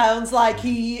Hair sounds like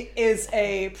he is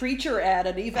a preacher at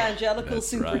an evangelical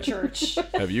super church.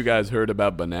 Have you guys heard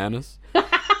about bananas?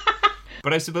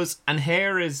 But I suppose, and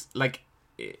hair is like,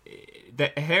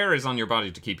 the hair is on your body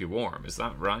to keep you warm. Is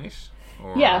that right?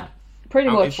 Or, yeah, pretty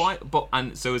much.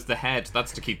 And so is the head.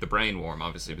 That's to keep the brain warm,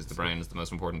 obviously, because the brain is the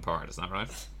most important part. Is that right?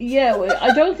 Yeah, well,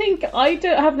 I don't think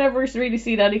have never really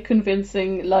seen any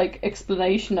convincing like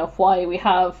explanation of why we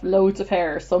have loads of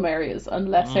hair some areas and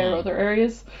less hair other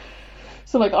areas.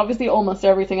 So, like, obviously, almost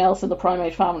everything else in the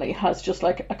primate family has just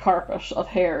like a carpet of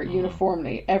hair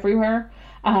uniformly everywhere,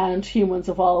 and humans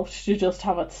evolved to just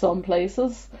have it some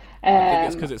places. I think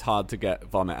it's because it's hard to get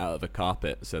vomit out of a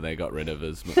carpet, so they got rid of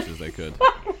as much as they could.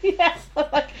 Yeah,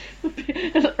 like,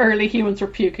 early humans were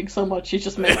puking so much, it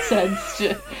just made sense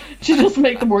to just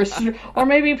make them worse. Or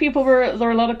maybe there were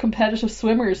a lot of competitive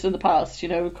swimmers in the past,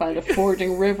 kind of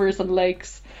fording rivers and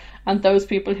lakes, and those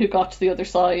people who got to the other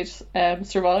side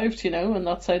survived, and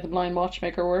that's how the blind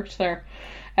watchmaker worked there.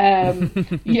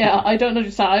 Yeah, I don't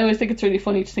understand. I always think it's really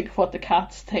funny to think of what the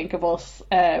cats think of us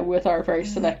with our very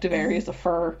selective areas of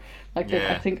fur. Like,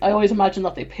 I always imagine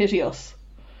that they pity us.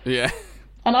 Yeah.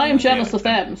 And I am jealous of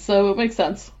them, so it makes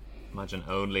sense. Imagine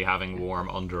only having warm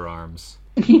underarms.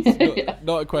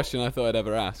 Not a question I thought I'd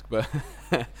ever ask, but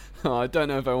I don't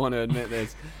know if I want to admit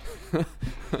this.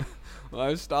 Well,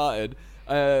 I started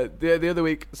the other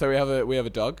week. So we have a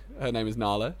dog. Her name is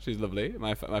Nala. She's lovely.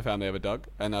 My family have a dog,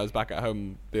 and I was back at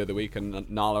home the other week, and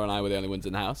Nala and I were the only ones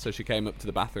in the house. So she came up to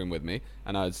the bathroom with me,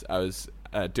 and I was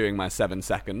doing my 7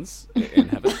 seconds in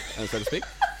heaven, so to speak.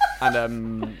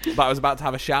 And but I was about to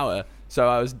have a shower, so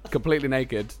I was completely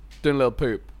naked, doing a little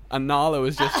poop. And Nala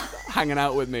was just hanging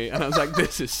out with me, and I was like,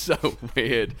 this is so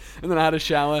weird. And then I had a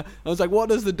shower. I was like, what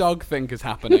does the dog think is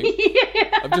happening?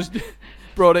 Yeah. I've just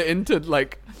brought it into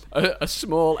like a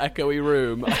small echoey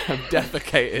room. I've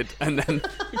defecated and then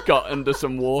got under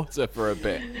some water for a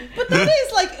bit. But that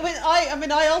is like, I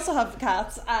mean, I also have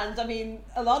cats, and I mean,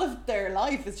 a lot of their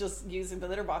life is just using the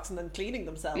litter box and then cleaning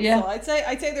themselves. Yeah. So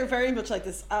I'd say they're very much like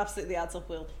this. Absolutely adds up,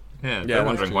 Will. Yeah, they're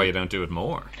wondering why you don't do it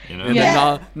more, you know? And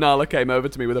then Nala came over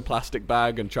to me with a plastic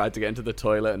bag and tried to get into the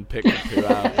toilet and pick the poo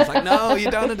out. I was like, no,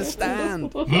 you don't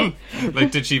understand.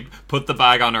 Like, did she put the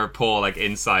bag on her paw, like,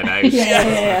 inside out?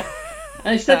 Yeah.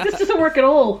 And she said, this doesn't work at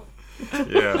all.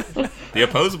 Yeah. The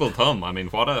opposable thumb, I mean,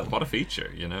 what a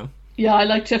feature, you know? Yeah, I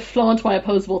like to flaunt my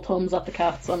opposable thumbs at the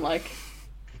cats. I'm like,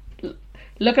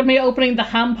 look at me opening the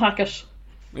ham packet.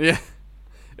 Yeah.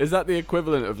 Is that the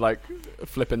equivalent of like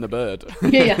flipping the bird?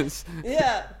 Yeah.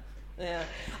 Yeah.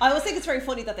 I always think it's very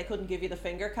funny that they couldn't give you the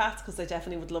finger cats, because they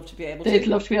definitely would love to be able to. They'd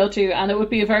love to be able to, and it would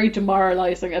be a very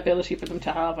demoralising ability for them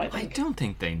to have, I think. I don't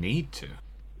think they need to.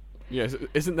 Yes,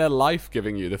 isn't their life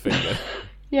giving you the finger?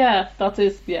 Yeah, that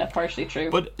is partially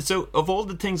true. But so of all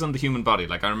the things on the human body,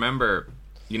 like I remember,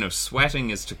 you know, sweating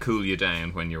is to cool you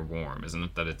down when you're warm, isn't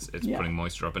it? That it's putting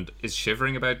moisture up. And is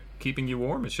shivering about keeping you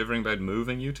warm? Is shivering about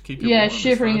moving you to keep you warm? Yeah,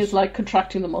 shivering is like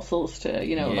contracting the muscles to,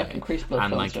 you know, like increase blood flow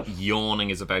and like stuff. Yawning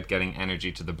is about getting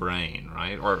energy to the brain,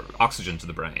 right? Or oxygen to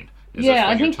the brain.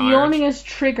 I think yawning is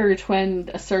triggered when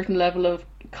a certain level of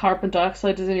carbon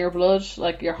dioxide is in your blood.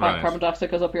 Like your carbon dioxide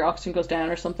goes up, your oxygen goes down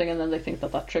or something, and then they think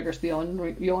that triggers the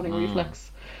yawning reflex.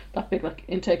 That big like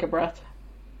intake of breath.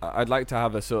 I'd like to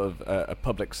have a sort of a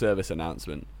public service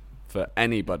announcement for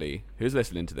anybody who's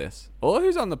listening to this or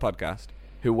who's on the podcast,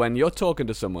 who when you're talking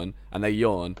to someone and they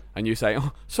yawn and you say,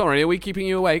 oh, sorry, are we keeping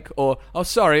you awake? Or, oh,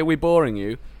 sorry, are we boring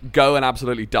you? Go and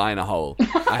absolutely die in a hole.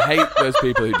 I hate those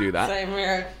people who do that. Same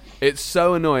here. It's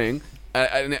so annoying.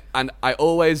 And I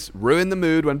always ruin the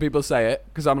mood when people say it,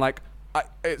 because I'm like,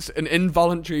 it's an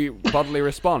involuntary bodily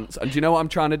response. And do you know what I'm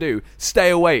trying to do?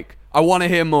 Stay awake. I want to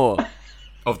hear more.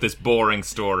 Of this boring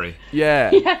story.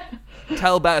 Yeah.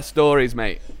 Tell better stories,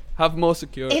 mate. Have more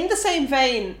security. In the same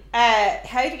vein,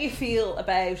 how do you feel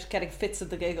about getting fits of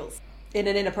the giggles in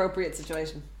an inappropriate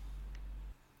situation?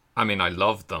 I mean, I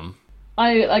love them.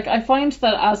 I find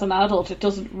that as an adult it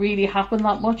doesn't really happen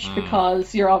that much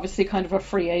because you're obviously kind of a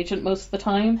free agent most of the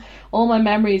time. All my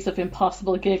memories of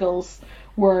impossible giggles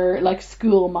were like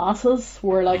school masses,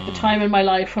 were like the time in my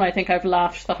life when I think I've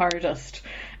laughed the hardest.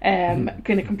 In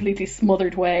a completely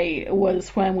smothered way was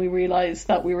when we realised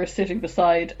that we were sitting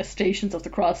beside a Stations of the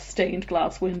Cross stained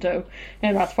glass window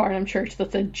in Rathfarnham Church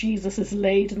that said Jesus is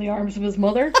laid in the arms of his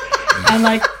mother. And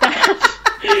like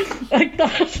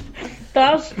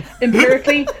that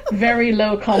empirically very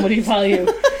low comedy value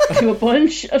to a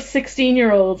bunch of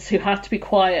 16-year-olds who had to be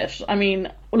quiet. I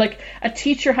mean, like a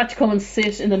teacher had to come and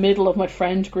sit in the middle of my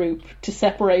friend group to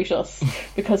separate us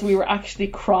because we were actually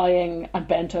crying and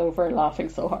bent over laughing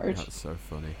so hard. That's so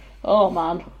funny. Oh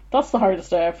man, that's the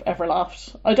hardest I've ever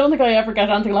laughed. I don't think I ever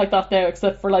get anything like that now,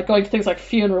 except for like going to things like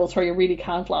funerals where you really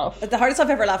can't laugh. The hardest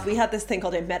I've ever laughed, we had this thing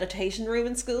called a meditation room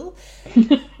in school,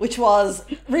 which was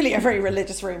really a very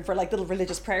religious room for like little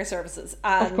religious prayer services.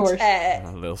 And, of course.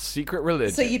 A little secret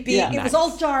religion. So you'd be, it was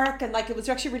all dark and like it was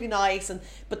actually really nice.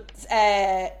 But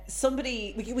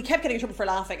somebody, we kept getting in trouble for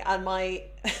laughing, and my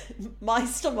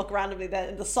stomach randomly then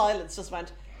in the silence just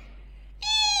went.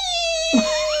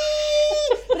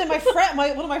 But then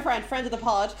one of my friend of the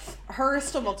pod, her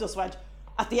stomach just went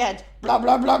at the end, blah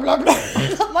blah blah blah blah,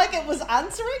 like it was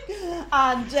answering.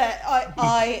 And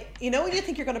I you know when you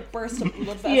think you're going to burst a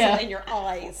blood vessel in your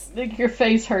eyes, like your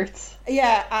face hurts.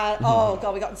 Yeah, and oh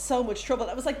god, we got in so much trouble.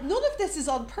 I was like, none of this is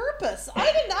on purpose.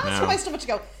 I didn't ask for my stomach to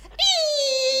go.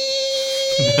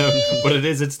 But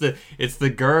it's the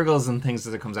gurgles and things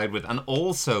that it comes out with, and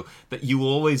also that you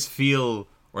always feel.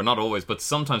 Or not always, but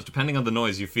sometimes, depending on the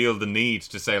noise, you feel the need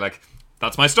to say, like,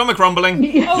 that's my stomach rumbling.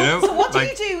 You know? So what do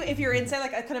you do if you're in, say,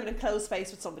 like, a kind of an enclosed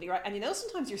space with somebody, right? And you know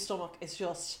sometimes your stomach is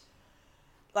just,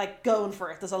 like, going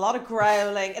for it. There's a lot of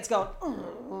growling. It's going,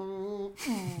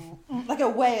 like a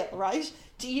whale, right?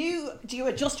 Do you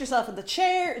adjust yourself in the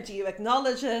chair? Do you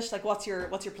acknowledge it? Like, what's your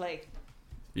play?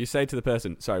 You say to the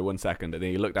person, sorry, 1 second, and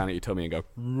then you look down at your tummy and go,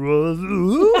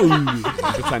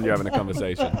 pretend you're having a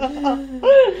conversation.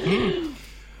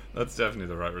 That's definitely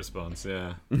the right response,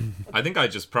 yeah. I think I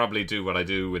just probably do what I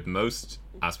do with most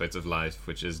aspects of life,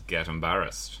 which is get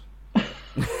embarrassed.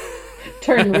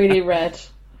 Turn really red.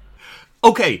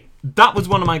 Okay, that was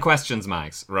one of my questions,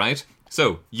 Mags, right?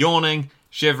 So, yawning,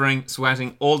 shivering,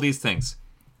 sweating, all these things.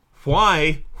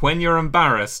 Why, when you're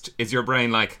embarrassed, is your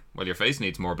brain like, well, your face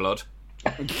needs more blood?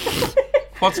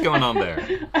 What's going on there?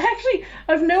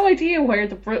 I've no idea why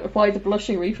the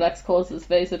blushing reflex causes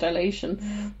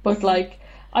vasodilation, but like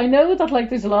I know that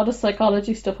like there's a lot of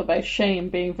psychology stuff about shame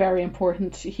being very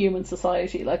important to human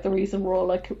society. Like the reason we're all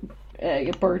like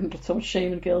burdened with so much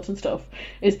shame and guilt and stuff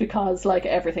is because like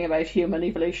everything about human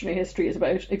evolutionary history is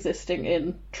about existing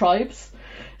in tribes.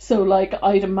 So like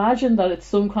I'd imagine that it's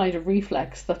some kind of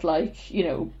reflex that like, you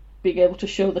know, being able to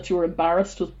show that you were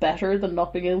embarrassed was better than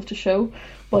not being able to show,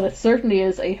 but it certainly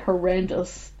is a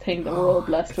horrendous thing that we're all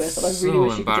blessed with, and I really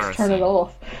wish you could just turn it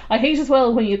off. I hate as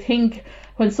well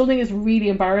when something is really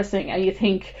embarrassing and you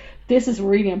think this is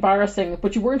really embarrassing,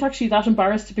 but you weren't actually that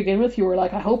embarrassed to begin with. You were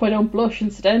like, I hope I don't blush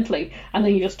incidentally, and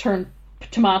then you just turn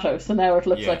tomato, so now it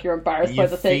looks like you're embarrassed by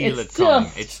the thing.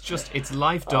 It's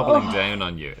life doubling down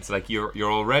on you. It's like you're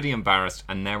already embarrassed,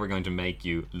 and now we're going to make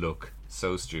you look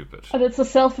so stupid. And it's a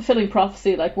self-fulfilling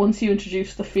prophecy. Like once you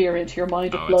introduce the fear into your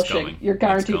mind of blushing, you're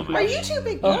guaranteed to blush. Are you two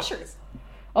big blushers?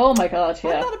 Oh my god,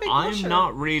 yeah. I'm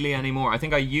not really anymore. I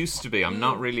think I used to be. I'm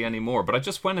not really anymore. But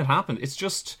when it happened,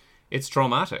 it's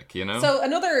traumatic, you know? So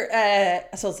another, I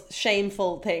suppose,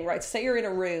 shameful thing, right? Say you're in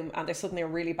a room and there's suddenly a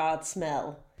really bad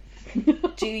smell.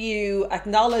 Do you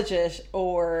acknowledge it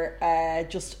or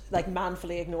just like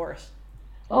manfully ignore it?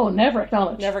 Oh, never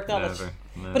acknowledge. Never acknowledge. Never.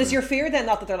 But is your fear then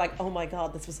not that they're like, oh my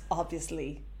god, this was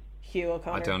obviously Hugh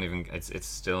O'Connor? I don't even. It's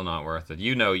still not worth it.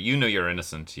 You know, you're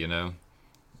innocent. You know,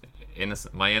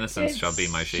 my innocence shall be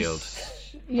my shield.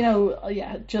 You know,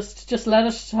 yeah. Just let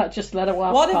it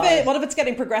walk. What if it's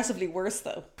getting progressively worse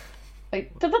though?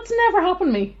 Like, that's never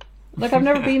happened to me. Like I've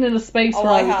never been in a space where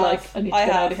I was like, I need to get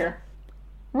out of here.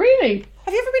 Really?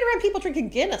 Have you ever been around people drinking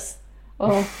Guinness?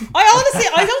 Oh.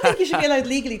 I don't think you should be allowed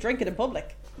legally drink it in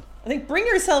public. I think bring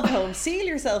yourself home, seal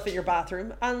yourself in your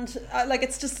bathroom, and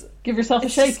it's just give yourself a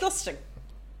shake. It's disgusting.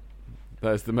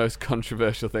 That is the most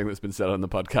controversial thing that's been said on the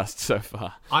podcast so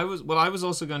far. I was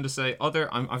also going to say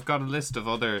I've got a list of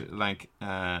other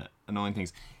annoying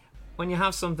things. When you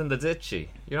have something that's itchy,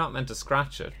 you're not meant to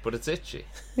scratch it, but it's itchy.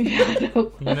 Yeah,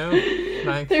 you know,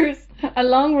 like there's a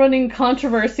long-running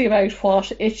controversy about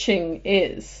what itching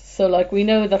is. So, like, we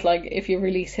know that, like, if you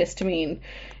release histamine,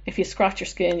 if you scratch your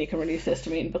skin, you can release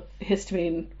histamine, but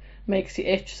histamine makes you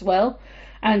itch as well.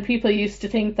 And people used to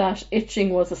think that itching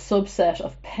was a subset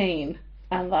of pain,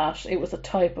 and that it was a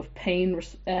type of pain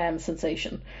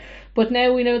sensation. But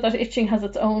now we know that itching has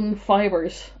its own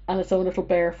fibres and its own little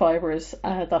bare fibres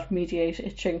that mediate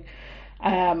itching.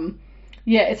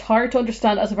 Yeah, it's hard to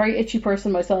understand. As a very itchy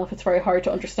person myself, it's very hard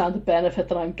to understand the benefit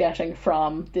that I'm getting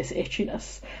from this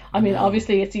itchiness. I mean,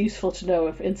 obviously it's useful to know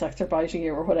if insects are biting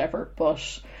you or whatever,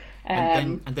 but...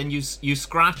 And then you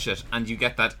scratch it and you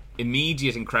get that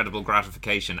immediate incredible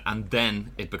gratification, and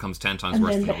then it becomes 10 times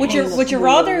worse. Would you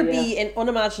rather be in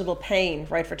unimaginable pain,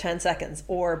 right, for 10 seconds,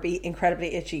 or be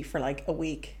incredibly itchy for like a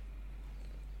week?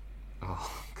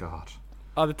 Oh God.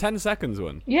 Oh, the 10 seconds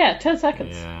one? Yeah, 10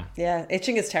 seconds. Yeah,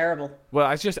 itching is terrible.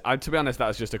 Well, it's just, to be honest, that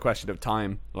was just a question of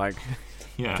time. Like,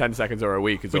 10 seconds or a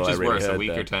week is all I really heard. Which is worse, a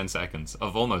week or 10 seconds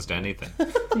of almost anything.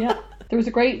 Yeah. There was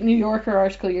a great New Yorker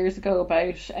article years ago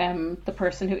about the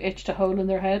person who itched a hole in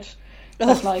their head.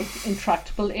 That, like,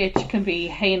 intractable itch can be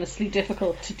heinously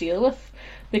difficult to deal with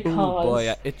because... Ooh, boy,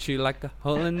 I itch you like a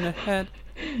hole in the head.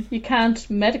 You can't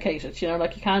medicate it, you know,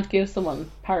 like, you can't give someone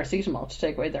paracetamol to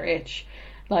take away their itch.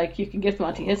 Like, you can give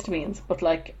them antihistamines, but,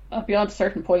 like, beyond a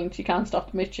certain point, you can't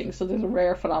stop them itching. So there's a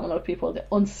rare phenomenon of people, the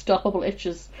unstoppable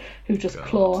itches, who just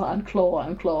claw and claw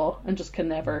and claw and just can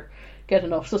never get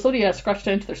enough. So somebody scratched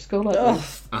down to their skull.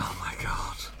 Oh my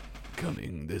God.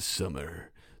 Coming this summer,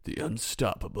 the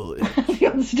unstoppable itch. The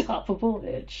unstoppable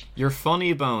itch. Your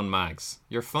funny bone, Mags.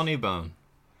 Your funny bone.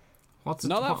 What's it?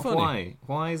 Not that funny. Why?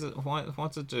 Why is it?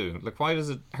 What's it do? Like, why does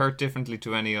it hurt differently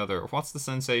to any other? What's the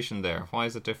sensation there? Why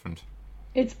is it different?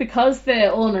 It's because the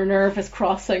ulnar nerve is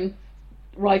crossing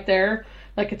right there,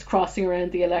 like it's crossing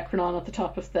around the olecranon at the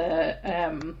top of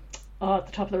the at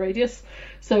the top of the radius.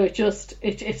 So it's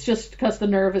just because the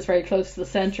nerve is very close to the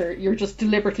center, you're just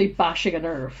deliberately bashing a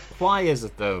nerve. Why is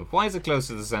it though? Why is it close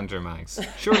to the center, Mags?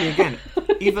 Surely again,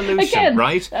 evolution, Again,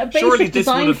 right? Surely this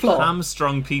would have flaw.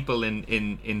 hamstrung people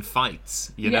in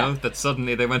fights, you know, that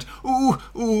suddenly they went, ooh,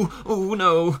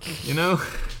 no, you know?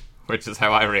 Which is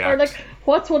how I react. Or like,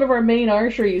 what's one of our main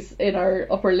arteries in our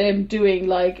upper limb doing,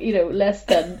 like, you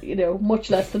know, much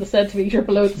less than a centimetre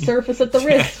below the surface at the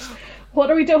wrist? What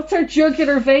are we doing? What's our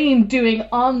jugular vein doing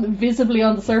visibly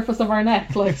on the surface of our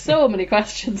neck? Like, so many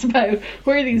questions about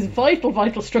where these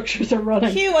vital structures are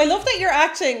running. Hugh, I love that you're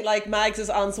acting like Mags is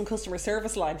on some customer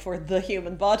service line for the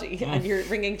human body and you're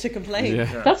ringing to complain.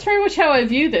 Yeah. That's very much how I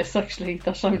view this, actually.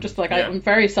 That I'm just like, I'm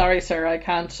very sorry, sir. I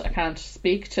can't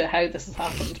speak to how this has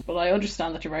happened, but I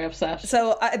understand that you're very upset.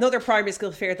 So another primary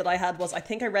school fear that I had was, I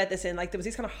think I read this in, like, there was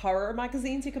these kind of horror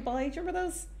magazines you could buy. Do you remember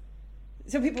those?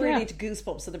 So people really into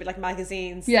Goosebumps, so there'd be like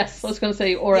magazines. Yes, I was going to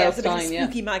say R.L. So Stein,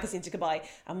 spooky magazines you could buy.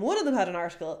 And one of them had an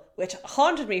article which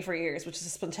haunted me for years, which is a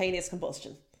spontaneous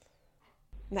combustion.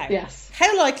 Now,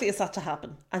 how likely is that to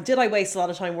happen? And did I waste a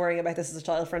lot of time worrying about this as a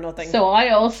child for nothing? So I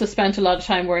also spent a lot of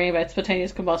time worrying about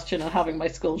spontaneous combustion and having my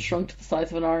skull shrunk to the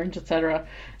size of an orange, etc.,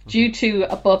 due to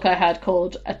a book I had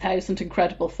called 1,000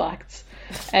 Incredible Facts.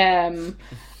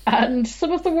 And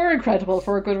some of them were incredible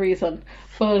for a good reason.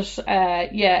 But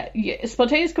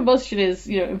spontaneous combustion is,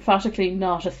 you know, emphatically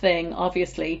not a thing,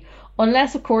 obviously,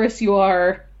 unless, of course, you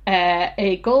are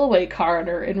a Galway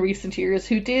coroner in recent years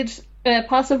who did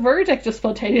pass a verdict of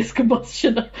spontaneous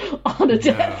combustion on a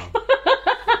death.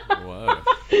 Whoa.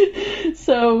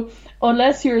 So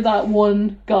unless you're that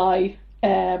one guy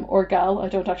or gal, I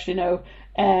don't actually know.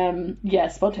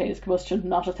 Spontaneous combustion,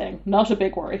 not a thing, not a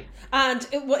big worry. And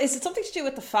is it something to do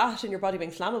with the fat in your body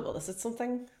being flammable? Is it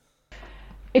something?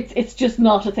 It's just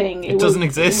not a thing. It doesn't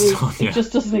exist. It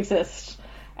just doesn't exist.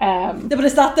 No, but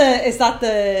was that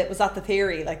the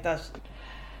theory, like that?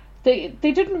 They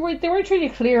weren't really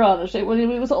clear on it. It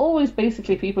was always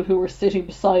basically people who were sitting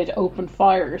beside open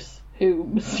fires who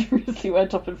mysteriously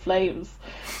went up in flames.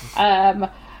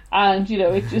 And, you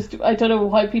know, it just, I don't know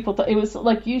why people thought, it was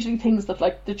like usually things that,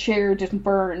 like, the chair didn't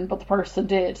burn, but the person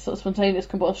did, so spontaneous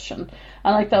combustion.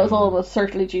 And, like, that was almost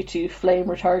certainly due to flame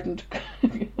retardant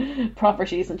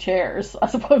properties in chairs,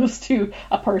 as opposed to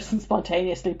a person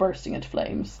spontaneously bursting into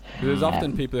flames. There's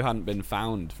often people who hadn't been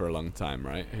found for a long time,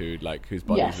 right? Whose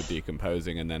bodies were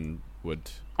decomposing and then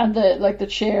would... And the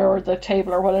chair or the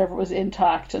table or whatever was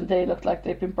intact, and they looked like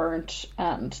they'd been burnt,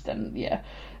 and then,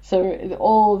 So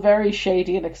all very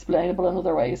shady and explainable in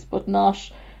other ways, but not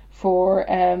for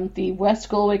the West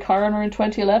Galway coroner in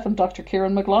 2011, Dr.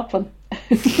 Kieran McLaughlin.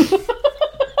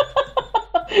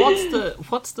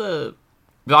 What's the...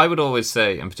 I would always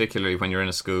say, and particularly when you're in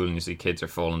a school and you see kids are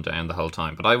falling down the whole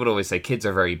time, but I would always say kids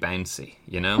are very bouncy,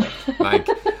 you know? But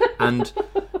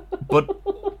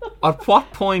at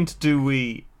what point do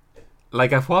we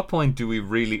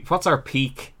really... What's our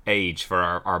peak age for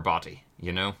our body?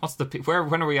 You know, what's the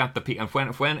when are we at the peak, and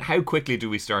when how quickly do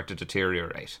we start to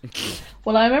deteriorate?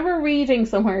 Well, I remember reading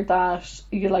somewhere that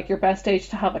your best age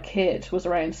to have a kid was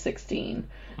around 16.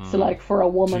 So, like, for a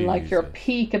woman, like, your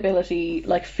peak ability,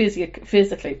 like, purely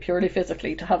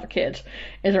physically, to have a kid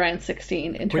is around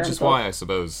 16. Which is why I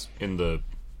suppose in the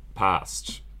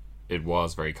past it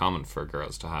was very common for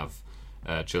girls to have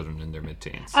children in their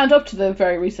mid-teens, and up to the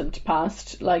very recent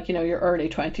past, like, you know, your early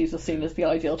 20s is seen as the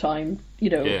ideal time, you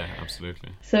know. Yeah, absolutely.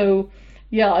 So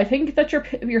I think that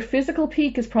your physical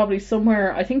peak is probably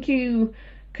somewhere, I think you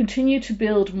continue to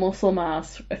build muscle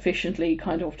mass efficiently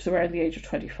kind of up to around the age of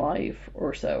 25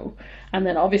 or so, and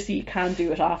then obviously you can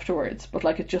do it afterwards, but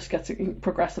like it just gets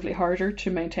progressively harder to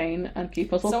maintain and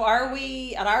keep muscle. So are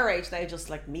we at our age now just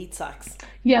like meat sacks?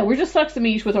 Yeah, we're just sacks of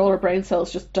meat with all our brain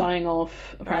cells just dying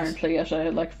off apparently at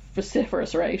a like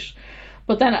vociferous rate.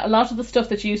 But then a lot of the stuff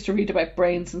that you used to read about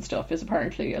brains and stuff is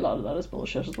apparently, a lot of that is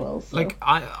bullshit as well. So. Like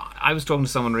I was talking to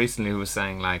someone recently who was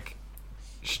saying, like,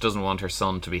 she doesn't want her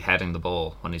son to be heading the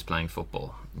ball when he's playing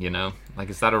football, you know? Like,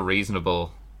 is that a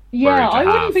reasonable worry to I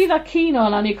have? wouldn't be that keen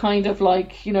on any kind of,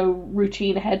 like, you know,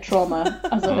 routine head trauma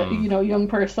as a, you know, young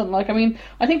person. Like, I mean,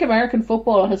 I think American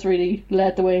football has really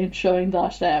led the way in showing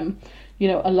that, you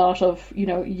know, a lot of, you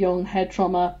know, young head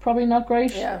trauma, probably not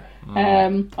great. Yeah.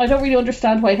 I don't really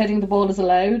understand why heading the ball is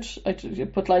allowed,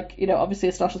 but, like, you know, obviously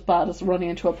it's not as bad as running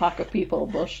into a pack of people,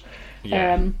 but,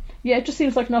 it just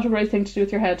seems like not a great thing to do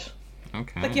with your head.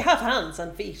 Okay. Like, you have hands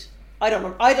and feet. I don't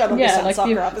understand like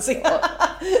soccer, obviously.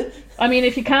 I mean,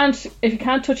 if you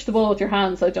can't touch the ball with your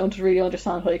hands, I don't really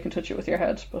understand how you can touch it with your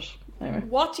head. But anyway,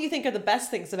 what do you think are the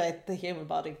best things about the human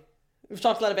body? We've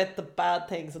talked a lot about the bad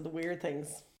things and the weird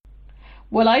things.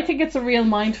 Well, I think it's a real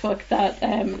mindfuck that,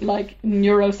 like,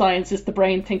 neuroscience is the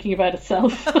brain thinking about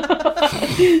itself. So,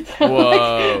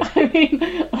 Whoa. like, I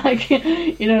mean, like,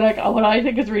 you know, like, what I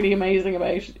think is really amazing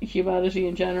about humanity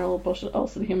in general, but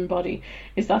also the human body,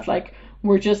 is that, like,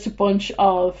 we're just a bunch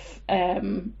of,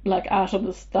 like,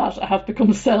 atoms that have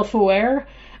become self-aware.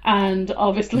 And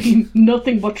obviously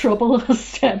nothing but trouble has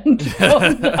stemmed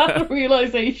from that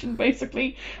realisation,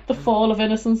 basically, the fall of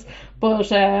innocence.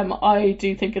 But I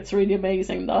do think it's really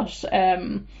amazing that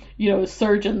you know,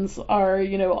 surgeons are,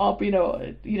 you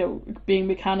know, being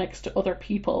mechanics to other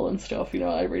people and stuff. You know,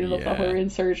 I really love that we're in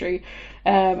surgery,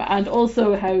 and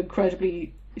also how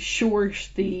incredibly short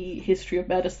the history of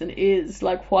medicine is.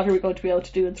 Like, what are we going to be able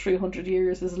to do in 300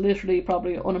 years is literally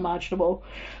probably unimaginable,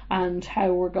 and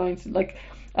how we're going to, like,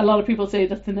 a lot of people say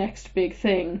that the next big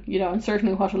thing, you know, and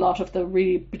certainly what a lot of the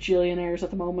really bajillionaires at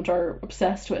the moment are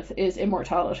obsessed with, is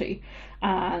immortality.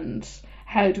 And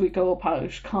how do we go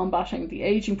about combating the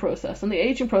aging process? And the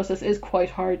aging process is quite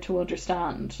hard to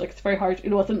understand. Like, it's very hard, you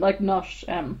know, like, not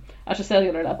at a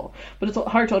cellular level, but it's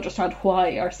hard to understand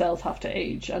why our cells have to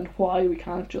age and why we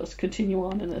can't just continue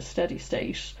on in a steady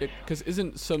state. Because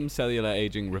isn't some cellular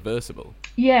aging reversible?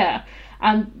 Yeah,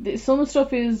 and some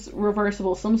stuff is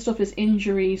reversible, some stuff is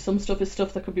injury, some stuff is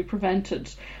stuff that could be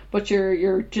prevented, but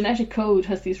your genetic code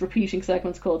has these repeating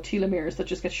segments called telomeres that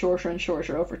just get shorter and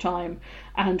shorter over time,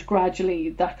 and gradually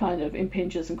that kind of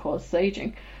impinges and causes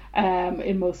aging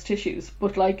in most tissues.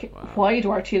 But, like, why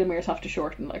do our telomeres have to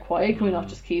shorten? Like, why can we not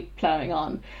just keep ploughing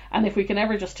on? And if we can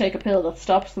ever just take a pill that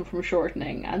stops them from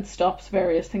shortening and stops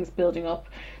various things building up,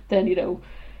 then, you know,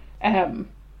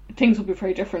 things will be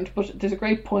very different. But there's a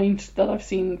great point that I've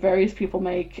seen various people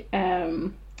make,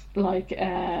 like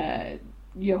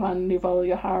Johann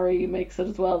Yuval makes it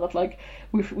as well, that, like,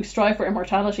 we strive for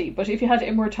immortality, but if you had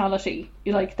immortality,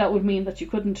 like, that would mean that you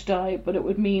couldn't die, but it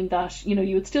would mean that, you know,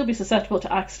 you would still be susceptible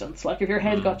to accidents. Like, if your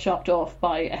head got chopped off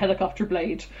by a helicopter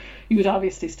blade, you would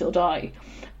obviously still die.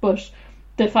 But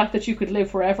the fact that you could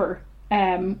live forever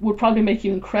would probably make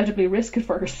you incredibly risk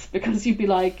averse, because you'd be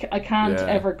like, I can't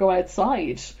ever go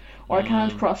outside, or I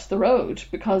can't cross the road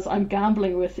because I'm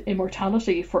gambling with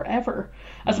immortality forever,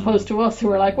 as opposed to us who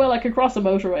are like, well, I could cross a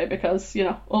motorway because, you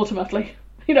know, ultimately,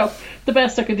 you know, the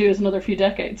best I could do is another few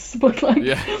decades. But, like,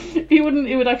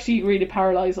 it would actually really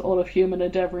paralyze all of human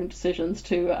endeavor and decisions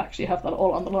to actually have that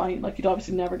all on the line. Like, you'd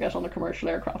obviously never get on a commercial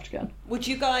aircraft again. Would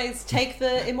you guys take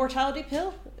the immortality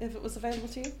pill if it was available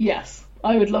to you? Yes,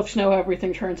 I would love to know how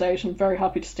everything turns out. I'm very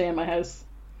happy to stay in my house.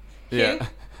 Yeah.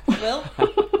 Will?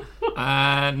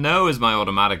 No is my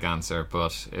automatic answer,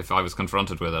 but if I was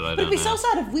confronted with it, I don't know. It'd be so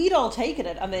sad if we'd all taken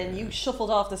it and then you shuffled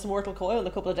off this mortal coil in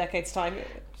a couple of decades' time.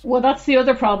 Well, that's the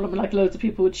other problem. Like, loads of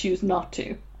people would choose not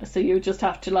to. So you would just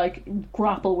have to, like,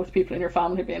 grapple with people in your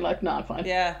family being like, nah, I'm fine.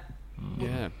 Yeah.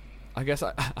 Yeah. I guess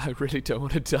I really don't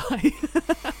want to die.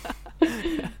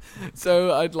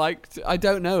 So I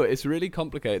don't know. It's really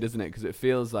complicated, isn't it? Because it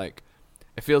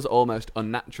feels almost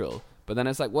unnatural. But then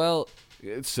it's like, well,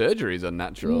 surgery's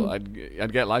unnatural.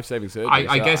 I'd get life-saving surgery.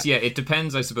 I guess, yeah, it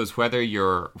depends, I suppose, whether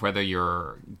you're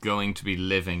going to be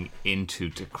living into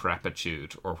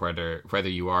decrepitude, or whether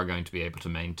you are going to be able to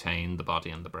maintain the body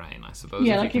and the brain, I suppose.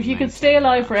 Yeah, like, if you could stay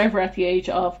alive forever at the age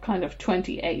of kind of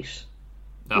 28,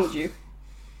 would you?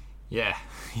 Yeah,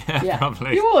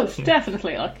 probably. You would,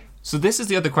 definitely, like. So this is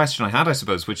the other question I had, I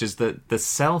suppose, which is the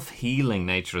self-healing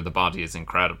nature of the body is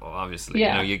incredible, obviously.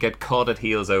 Yeah. You know, you get cut, it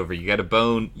heals over. You get a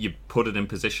bone, you put it in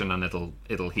position and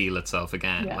it'll heal itself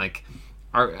again. Yeah. Like,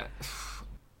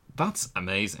 that's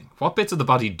amazing. What bits of the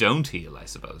body don't heal, I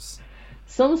suppose?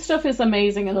 Some stuff is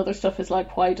amazing and other stuff is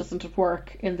like, why doesn't it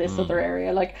work in this other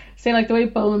area? Like, say, like, the way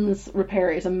bones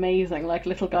repair is amazing. Like,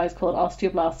 little guys called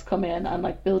osteoblasts come in and,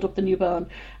 like, build up the new bone,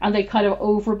 and they kind of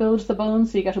overbuild the bone,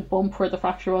 so you get a bump where the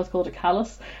fracture was, called a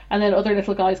callus. And then other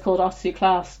little guys called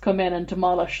osteoclasts come in and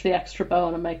demolish the extra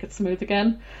bone and make it smooth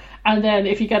again. And then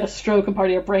if you get a stroke and part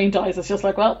of your brain dies, it's just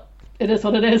like, well, it is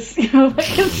what it is. You know,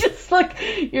 like, it's just like,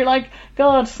 you're like,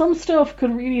 God, some stuff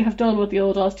could really have done with the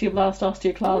old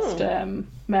osteoclast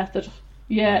method.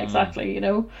 Yeah, exactly, you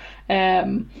know.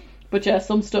 But yeah,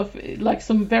 some stuff, like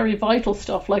some very vital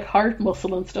stuff, like heart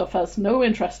muscle and stuff, has no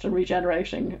interest in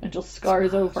regenerating and just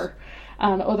scars over.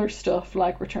 And other stuff,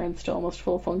 like, returns to almost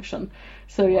full function.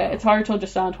 So yeah, it's hard to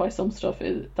understand why some stuff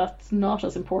that's not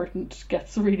as important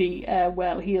gets really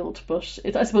well healed. But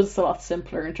I suppose it's a lot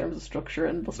simpler in terms of structure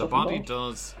and the stuff. The body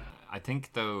involved. does, I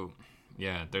think, though.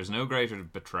 Yeah, there's no greater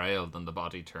betrayal than the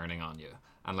body turning on you.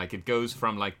 And, like, it goes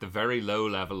from, like, the very low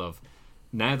level of,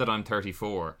 now that I'm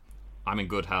 34, I'm in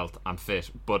good health, I'm fit,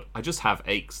 but I just have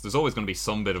aches. There's always going to be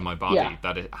some bit of my body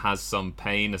that it has some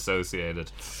pain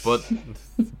associated. But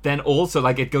then also,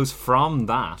 like, it goes from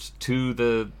that to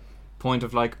the point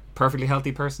of, like, perfectly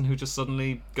healthy person who just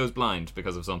suddenly goes blind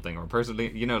because of something, or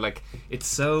personally, you know, like, it's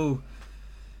so...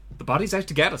 The body's out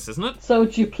to get us, isn't it? So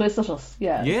duplicitous,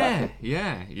 yeah. Yeah, exactly.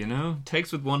 yeah, you know,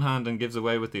 takes with one hand and gives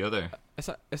away with the other.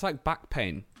 It's like back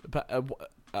pain, but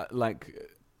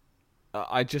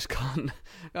I just can't.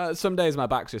 Some days my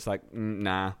back's just like,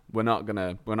 nah, we're not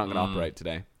gonna operate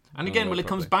today. And again, well, it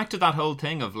comes back to that whole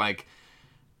thing of like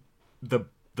the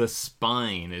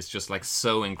spine is just like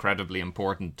so incredibly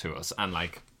important to us, and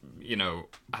like, you know,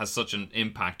 has such an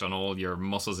impact on all your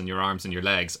muscles in your arms and your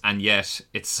legs, and yet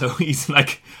it's so easy.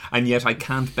 Like, and yet I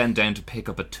can't bend down to pick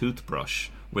up a toothbrush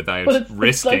without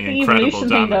risking like incredible damage.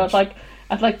 Thing, though,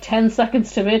 at like 10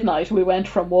 seconds to midnight, we went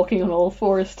from walking on all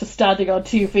fours to standing on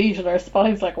 2 feet, and our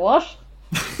spine's like, what?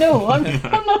 No, I'm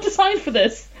not designed for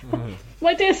this.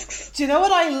 My discs. Do you know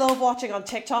what I love watching on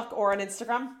TikTok or on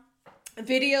Instagram?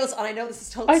 Videos, and I know this is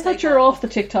totally... I thought you were off the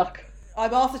TikTok.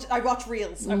 I'm off the... I watch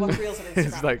Reels. I watch Reels on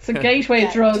Instagram. It's a gateway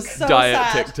drug. So diet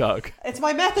sad. TikTok. It's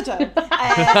my methadone.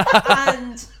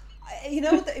 And, you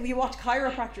know, you watch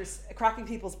chiropractors cracking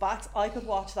people's backs. I could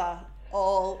watch that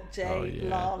all day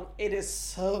long. It is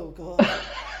so good.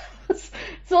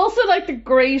 It's also like the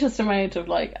greatest amount of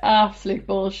like absolute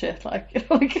bullshit. Like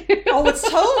oh, it's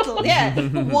total. Yeah.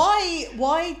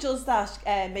 Why does that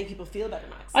make people feel better,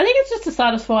 Max? I think it's just a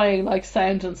satisfying like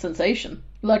sound and sensation.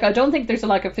 Like, I don't think there's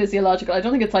a physiological. I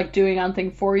don't think it's like doing anything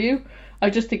for you. I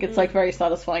just think it's like very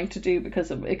satisfying to do,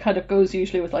 because it kind of goes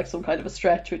usually with like some kind of a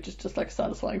stretch, which is just like a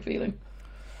satisfying feeling.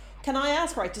 Can I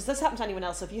ask, right, does this happen to anyone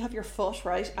else? So if you have your foot,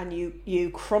 right, and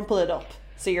you crumple it up,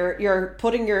 so you're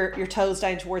putting your toes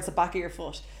down towards the back of your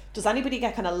foot, does anybody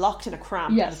get kind of locked in a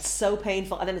cramp? Yes. And it's so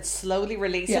painful, and then it slowly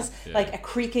releases like a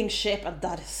creaking ship, and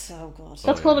that is so good.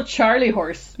 That's called a Charlie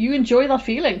horse. You enjoy that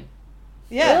feeling.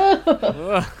 Yeah.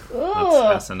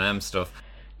 That's S&M stuff.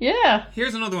 Yeah.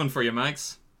 Here's another one for you,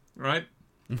 Max. Right?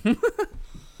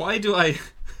 Why do I'm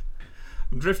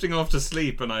drifting off to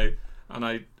sleep and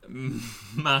I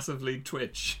massively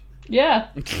twitch? Yeah.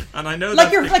 And I know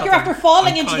like you're after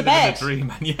falling into the bed. In a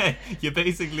dream. And yeah, you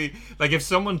basically, like, if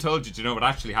someone told you, do you know what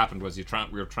actually happened was we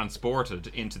were transported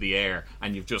into the air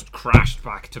and you've just crashed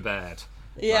back to bed.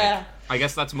 Yeah. Like, I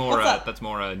guess that's more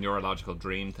a neurological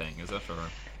dream thing, is it? Or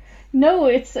no,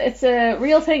 it's a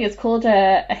real thing. It's called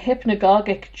a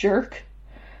hypnagogic jerk.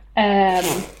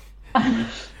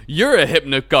 You're a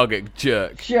hypnagogic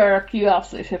jerk. Jerk, you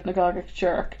absolute hypnagogic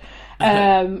jerk.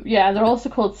 Yeah, they're also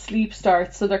called sleep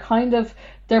starts. So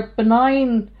they're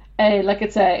benign. Like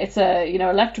it's a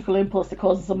electrical impulse that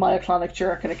causes a myoclonic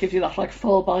jerk, and it gives you that like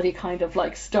full body kind of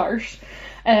like start.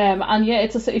 And yeah,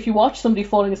 if you watch somebody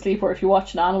falling asleep, or if you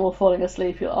watch an animal falling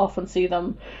asleep, you'll often see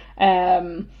them.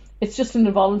 It's just an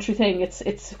involuntary thing.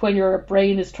 It's when your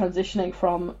brain is transitioning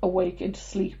from awake into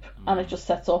sleep, and it just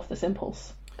sets off this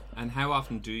impulse. And how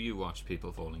often do you watch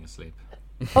people falling asleep?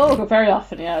 Oh, very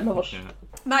often, yeah, I love it. Yeah.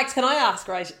 Max, can I ask,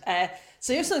 right?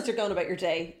 So you're supposed to going about your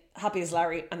day, happy as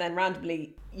Larry, and then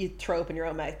randomly you throw up in your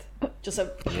own mouth. Just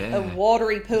a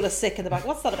watery pool of sick in the back.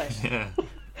 What's that about? Yeah,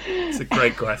 it's a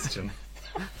great question.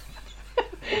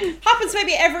 Happens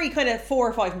maybe every kind of 4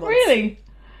 or 5 months. Really?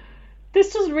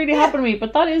 This doesn't really happen to me,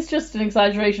 but that is just an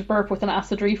exaggerated burp with an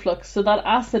acid reflux. So that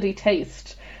acidy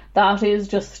taste, that is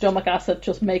just stomach acid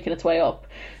just making its way up.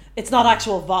 It's not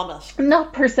actual vomit.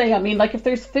 Not per se. I mean, like, if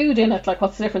there's food in it, like,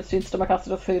 what's the difference between stomach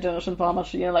acid with food in it and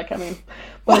vomit? You know, like, I mean,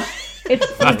 but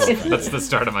that's the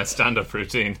start of my stand-up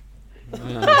routine.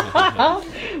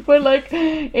 But like,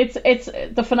 it's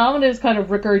the phenomenon is kind of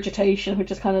regurgitation,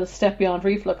 which is kind of a step beyond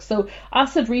reflux. So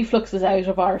acid reflux is out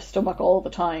of our stomach all the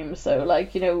time. So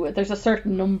like, you know, there's a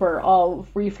certain number of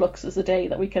refluxes a day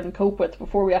that we can cope with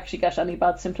before we actually get any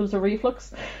bad symptoms of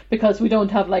reflux, because we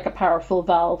don't have like a powerful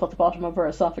valve at the bottom of our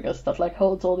esophagus that like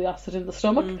holds all the acid in the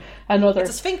stomach. Another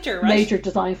it's a sphincter, right? Major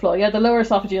design flaw. Yeah, the lower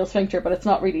esophageal sphincter, but it's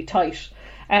not really tight.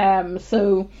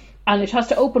 And it has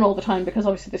to open all the time because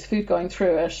obviously there's food going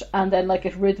through it, and then like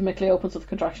it rhythmically opens with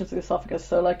contractions of the esophagus.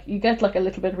 So like you get like a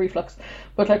little bit of reflux,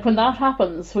 but like when that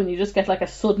happens, when you just get like a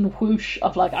sudden whoosh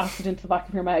of like acid into the back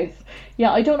of your mouth,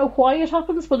 yeah, I don't know why it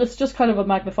happens, but it's just kind of a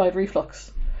magnified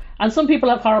reflux. And some people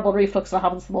have horrible reflux and it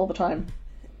happens to them all the time.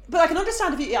 But I can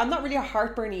understand I'm not really a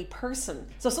heartburny person,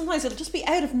 so sometimes it'll just be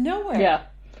out of nowhere. Yeah.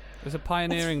 There's a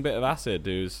pioneering bit of acid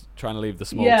who's trying to leave the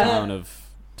small town of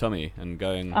Tummy and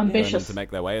going to make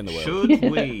their way in the world.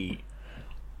 Should we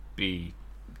be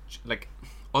like,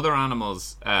 other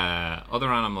animals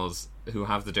who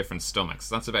have the different stomachs.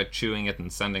 That's about chewing it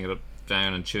and sending it up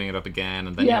down and chewing it up again,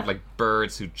 and then you have like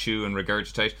birds who chew and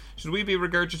regurgitate. Should we be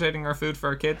regurgitating our food for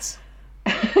our kids?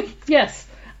 Yes.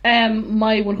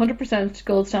 My 100%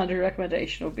 gold standard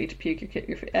recommendation would be to puke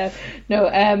your food.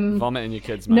 Vomit in your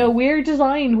kids' mouth. No, we're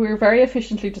very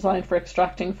efficiently designed for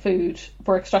extracting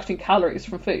calories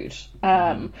from food.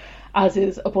 As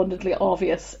is abundantly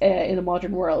obvious in the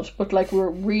modern world, but like we're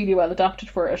really well adapted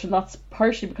for it, and that's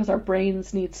partially because our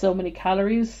brains need so many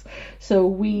calories. So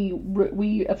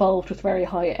we evolved with very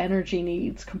high energy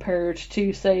needs compared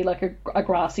to, say, like a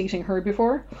grass-eating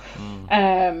herbivore.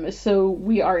 So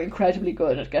we are incredibly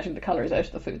good at getting the calories out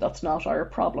of the food. That's not our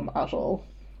problem at all.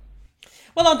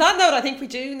 Well, on that note, I think we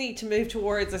do need to move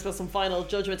towards, I suppose, some final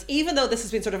judgments, even though this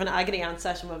has been sort of an agony aunt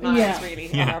session with Max, really,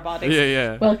 on our bodies.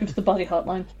 Yeah. Welcome to the body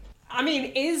hotline. I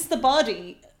mean, is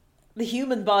the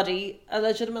human body, a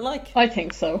legitimate like? I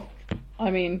think so.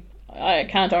 I mean, I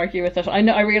can't argue with it.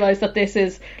 I realise that this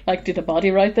is, like, did a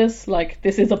body write this? Like,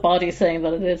 this is a body saying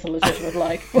that it is a legitimate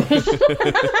like.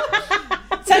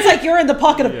 Sounds like you're in the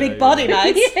pocket of big body,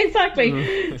 Max. Yeah,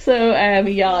 exactly. So,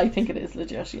 I think it is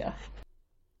legit, yeah.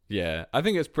 Yeah, I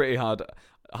think it's pretty hard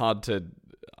to,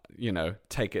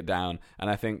 take it down. And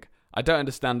I think I don't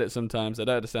understand it sometimes. I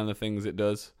don't understand the things it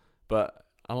does, but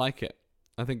I like it.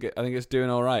 I think it's doing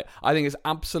all right. I think it's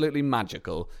absolutely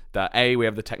magical that A, we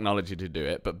have the technology to do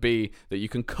it, but B, that you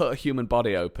can cut a human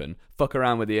body open, fuck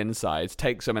around with the insides,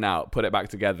 take something out, put it back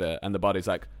together, and the body's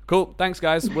like, cool, thanks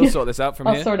guys, we'll sort this out from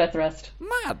here. I'll sort out the rest.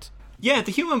 Mad. Yeah,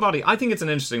 the human body, I think it's an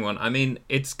interesting one. I mean,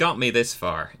 it's got me this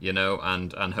far,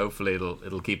 and hopefully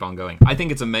it'll keep on going. I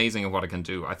think it's amazing at what it can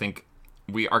do. I think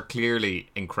we are clearly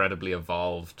incredibly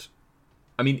evolved.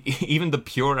 I mean, even the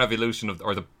pure evolution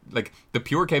the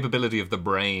pure capability of the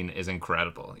brain is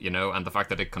incredible, and the fact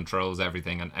that it controls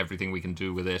everything and everything we can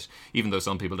do with it, even though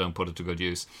some people don't put it to good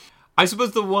use. I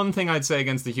suppose the one thing I'd say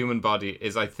against the human body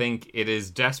is I think it is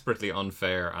desperately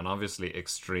unfair and obviously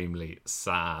extremely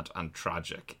sad and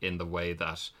tragic in the way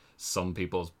that some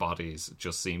people's bodies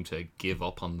just seem to give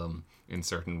up on them in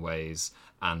certain ways.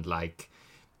 And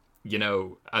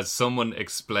as someone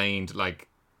explained,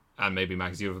 and maybe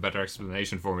Max, you have a better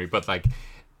explanation for me, but like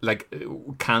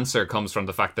cancer comes from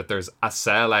the fact that there's a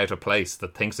cell out of place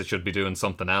that thinks it should be doing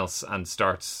something else and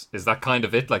starts. Is that kind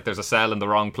of it? Like there's a cell in the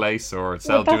wrong place or a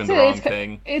cell doing the wrong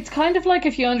thing? It's kind of like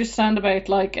if you understand about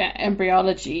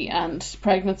embryology and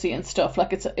pregnancy and stuff.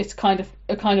 Like it's kind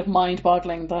of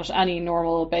mind-boggling that any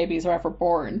normal babies are ever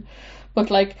born, but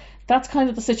that's kind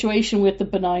of the situation with the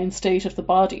benign state of the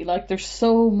body. Like there's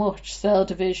so much cell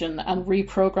division and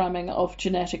reprogramming of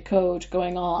genetic code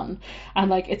going on,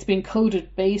 and it's being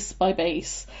coded base by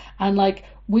base, and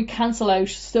we cancel out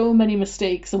so many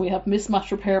mistakes, and we have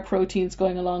mismatch repair proteins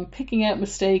going along picking out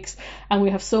mistakes, and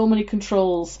we have so many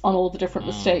controls on all the different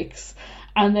mistakes.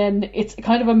 And then it's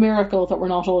kind of a miracle that we're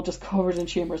not all just covered in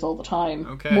tumours all the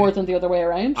time, more than the other way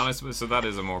around. I suppose, so that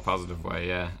is a more positive way,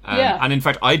 yeah. And in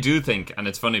fact, I do think, and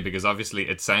it's funny because obviously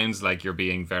it sounds like you're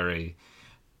being very,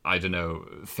 I don't know,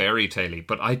 fairy tale-y,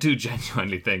 but I do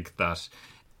genuinely think that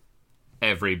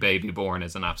every baby born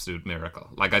is an absolute miracle.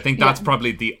 I think that's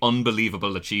probably the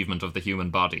unbelievable achievement of the human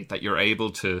body, that you're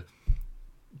able to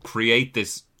create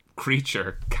this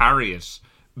creature, carry it,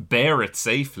 bear it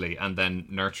safely, and then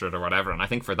nurture it or whatever. And I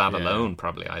think for that alone,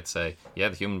 probably I'd say, the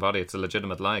human body, it's a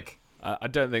legitimate I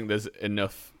don't think there's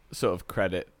enough sort of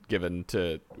credit given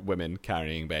to women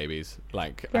carrying babies,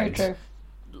 very true.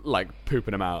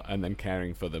 Pooping them out and then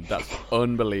caring for them. That's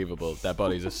unbelievable. Their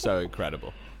bodies are so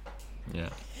incredible. Yeah.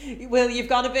 Well, you've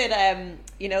got a bit,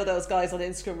 those guys on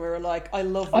Instagram who are like, I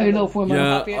love women.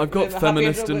 Yeah, I've got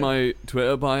feminist in my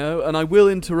Twitter bio, and I will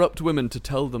interrupt women to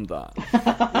tell them that.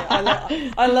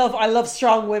 I love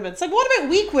strong women. It's what about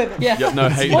weak women? Yeah no,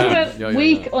 hate what them. about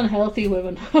weak, unhealthy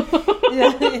women?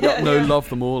 Love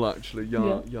them all, actually.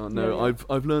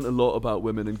 I've learned a lot about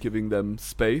women and giving them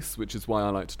space, which is why I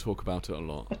like to talk about it a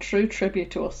lot. A true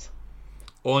tribute to us.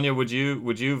 Anya, would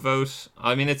you vote?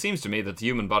 I mean, it seems to me that the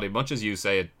human body, much as you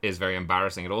say it is very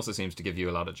embarrassing, it also seems to give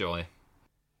you a lot of joy.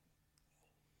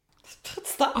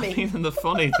 What's that mean? I mean, the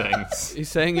funny things. He's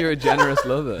saying you're a generous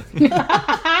lover.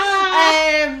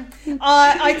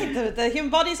 I think the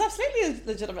human body is absolutely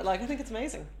legitimate. I think it's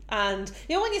amazing. And,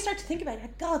 when you start to think about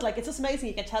it, God, it's just amazing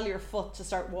you can tell your foot to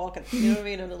start walking. You know what I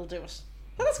mean? And it'll do it.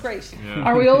 Oh, that's great. Yeah.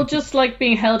 Are we all just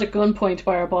being held at gunpoint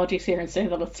by our bodies here and saying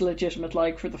that it's legitimate,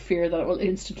 for the fear that it will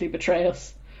instantly betray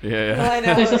us? Yeah. Well, I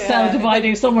know, there's a cell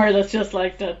dividing somewhere that's just da,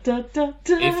 da, da, da.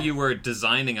 If you were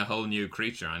designing a whole new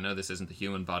creature, I know this isn't the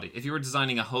human body, if you were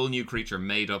designing a whole new creature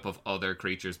made up of other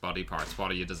creatures' body parts,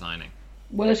 what are you designing?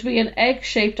 Will it be an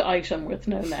egg-shaped item with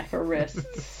no neck or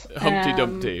wrists? Humpty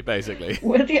Dumpty, basically.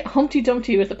 Will it be Humpty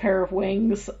Dumpty with a pair of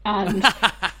wings and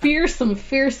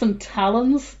fearsome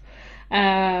talons?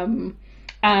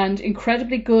 And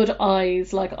incredibly good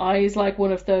eyes like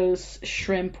one of those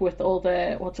shrimp with all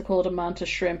the, what's it called, a mantis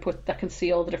shrimp that can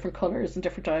see all the different colours and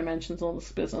different dimensions, all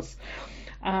this business.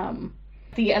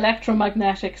 The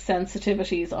electromagnetic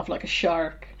sensitivities of like a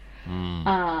shark.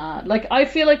 Like I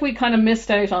feel like we kind of missed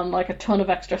out on like a ton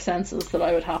of extra senses that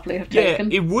I would happily have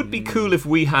taken. Yeah, it would be cool if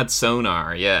we had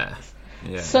sonar. Yeah.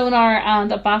 Sonar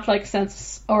and a bat-like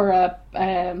sense, or a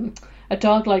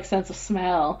dog-like sense of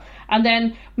smell, and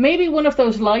then maybe one of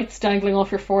those lights dangling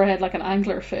off your forehead like an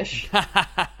anglerfish.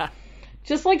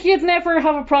 Just like you'd never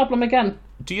have a problem again.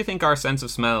 Do you think our sense of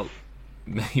smell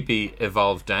maybe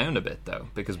evolved down a bit though,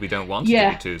 because we don't want it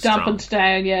to be too strong? Dampened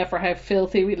down, for how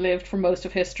filthy we lived for most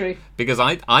of history. Because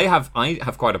I have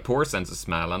quite a poor sense of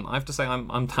smell, and I have to say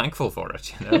I'm thankful for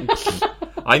it. You know,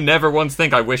 I never once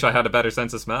think I wish I had a better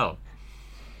sense of smell.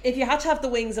 If you had to have the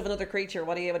wings of another creature,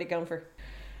 what are you going for?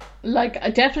 Like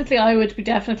I would be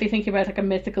definitely thinking about like a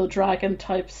mythical dragon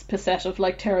type set of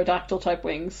like pterodactyl type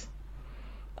wings.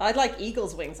 I'd like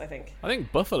eagle's wings, I think. I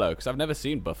think buffalo, because I've never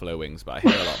seen buffalo wings, but I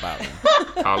hear a lot about them.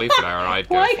 Cauliflower, I'd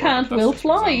go Why for, can't Will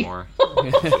fly?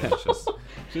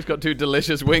 She's got two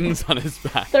delicious wings on his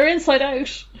back. They're inside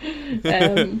out.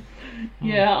 I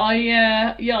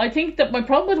think that my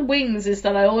problem with wings is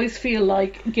that I always feel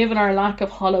like, given our lack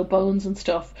of hollow bones and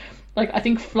stuff, like I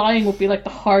think flying would be like the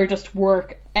hardest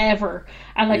work ever,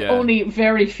 and like only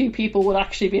very few people would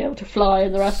actually be able to fly,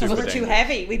 and the rest of us we're too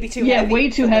heavy. We'd be too heavy. Way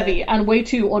too heavy and way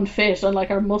too unfit, and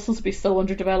like our muscles would be so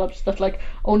underdeveloped that like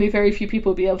only very few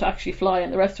people would be able to actually fly,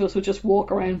 and the rest of us would just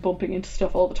walk around bumping into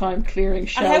stuff all the time, clearing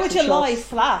shelves. And how would you shots. lie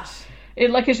flat?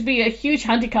 It'd be a huge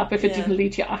handicap if it didn't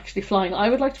lead to you actually flying. I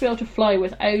would like to be able to fly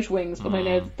without wings, but I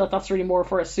know that that's really more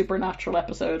for a supernatural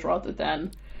episode rather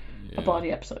than a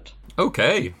body episode.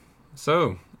 Okay,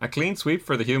 so a clean sweep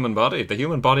for the human body. The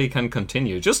human body can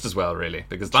continue just as well, really,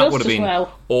 because that would have been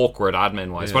awkward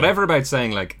admin-wise. Whatever about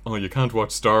saying like, oh, you can't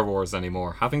watch Star Wars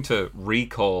anymore. Having to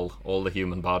recall all the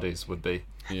human bodies would be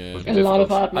a lot of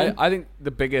admin. I think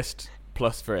the biggest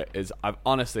plus for it is I've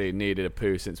honestly needed a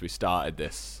poo since we started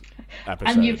this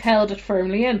episode. And you've held it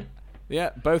firmly in.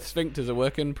 Yeah, both sphincters are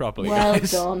working properly. Well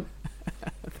guys. done.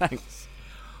 Thanks.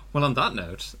 Well, on that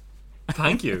note,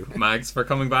 thank you, Mags, for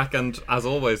coming back and, as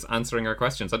always, answering our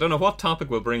questions. I don't know what topic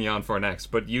we'll bring you on for next,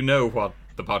 but you know what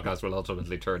the podcast will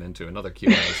ultimately turn into, another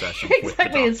Q&A session with the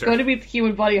doctor. It's going to be the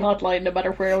human body hotline no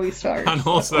matter where we start. And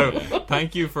also,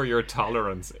 thank you for your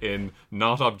tolerance in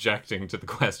not objecting to the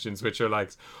questions, which are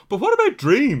like, but what about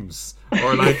dreams?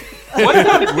 Or like, why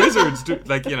can't wizards do...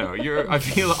 Like, you know, I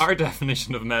feel our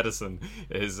definition of medicine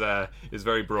is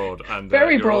very broad. And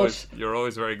very broad. You're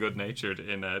always very good-natured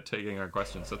in taking our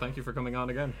questions. So thank you for coming on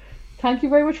again. Thank you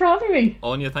very much for having me.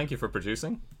 Anya, thank you for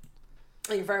producing.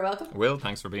 Oh, you're very welcome. Will,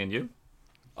 thanks for being you.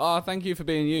 Oh, thank you for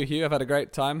being you, Hugh. I've had a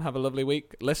great time. Have a lovely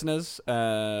week. Listeners,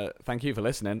 thank you for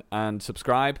listening. And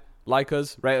subscribe, like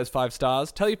us, rate us 5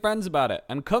 stars, tell your friends about it,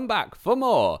 and come back for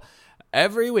more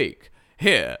every week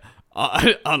here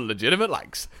on Legitimate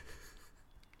Likes.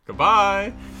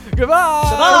 Goodbye. Goodbye.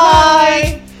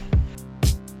 Bye.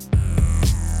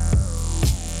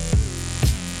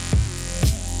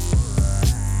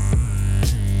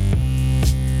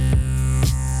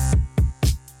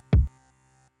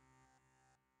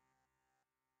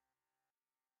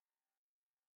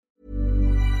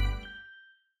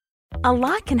 A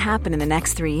lot can happen in the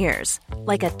next 3 years.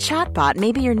 Like a chatbot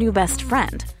may be your new best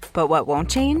friend. But what won't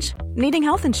change? Needing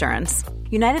health insurance.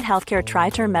 United Healthcare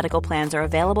Tri-Term Medical Plans are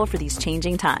available for these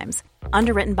changing times.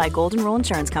 Underwritten by Golden Rule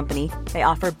Insurance Company, they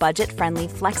offer budget-friendly,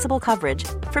 flexible coverage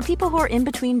for people who are in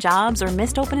between jobs or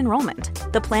missed open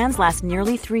enrollment. The plans last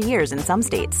nearly 3 years in some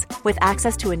states, with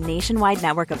access to a nationwide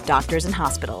network of doctors and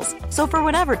hospitals. So for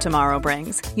whatever tomorrow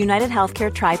brings, United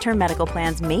Healthcare Tri-Term Medical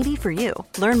Plans may be for you.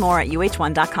 Learn more at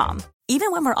uh1.com.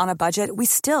 Even when we're on a budget, we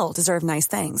still deserve nice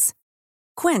things.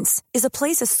 Quince is a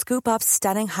place to scoop up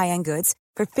stunning high-end goods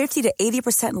for 50 to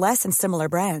 80% less than similar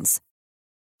brands.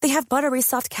 They have buttery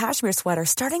soft cashmere sweaters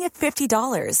starting at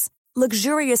 $50,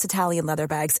 luxurious Italian leather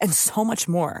bags, and so much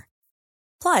more.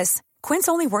 Plus, Quince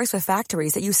only works with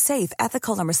factories that use safe,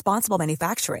 ethical, and responsible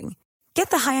manufacturing. Get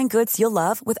the high-end goods you'll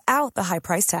love without the high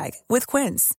price tag with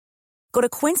Quince. Go to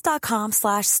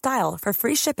quince.com/style for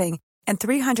free shipping and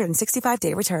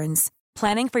 365-day returns.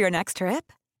 Planning for your next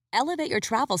trip? Elevate your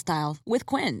travel style with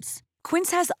Quince.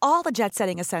 Quince has all the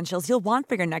jet-setting essentials you'll want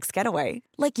for your next getaway,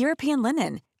 like European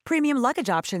linen, premium luggage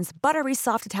options, buttery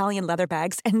soft Italian leather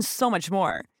bags, and so much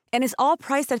more. And is all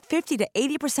priced at 50 to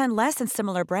 80% less than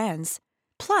similar brands.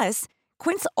 Plus,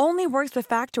 Quince only works with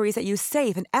factories that use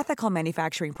safe and ethical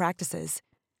manufacturing practices.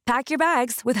 Pack your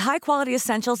bags with high-quality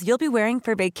essentials you'll be wearing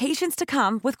for vacations to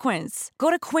come with Quince. Go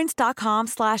to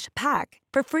quince.com/pack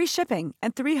for free shipping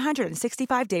and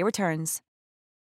 365-day returns.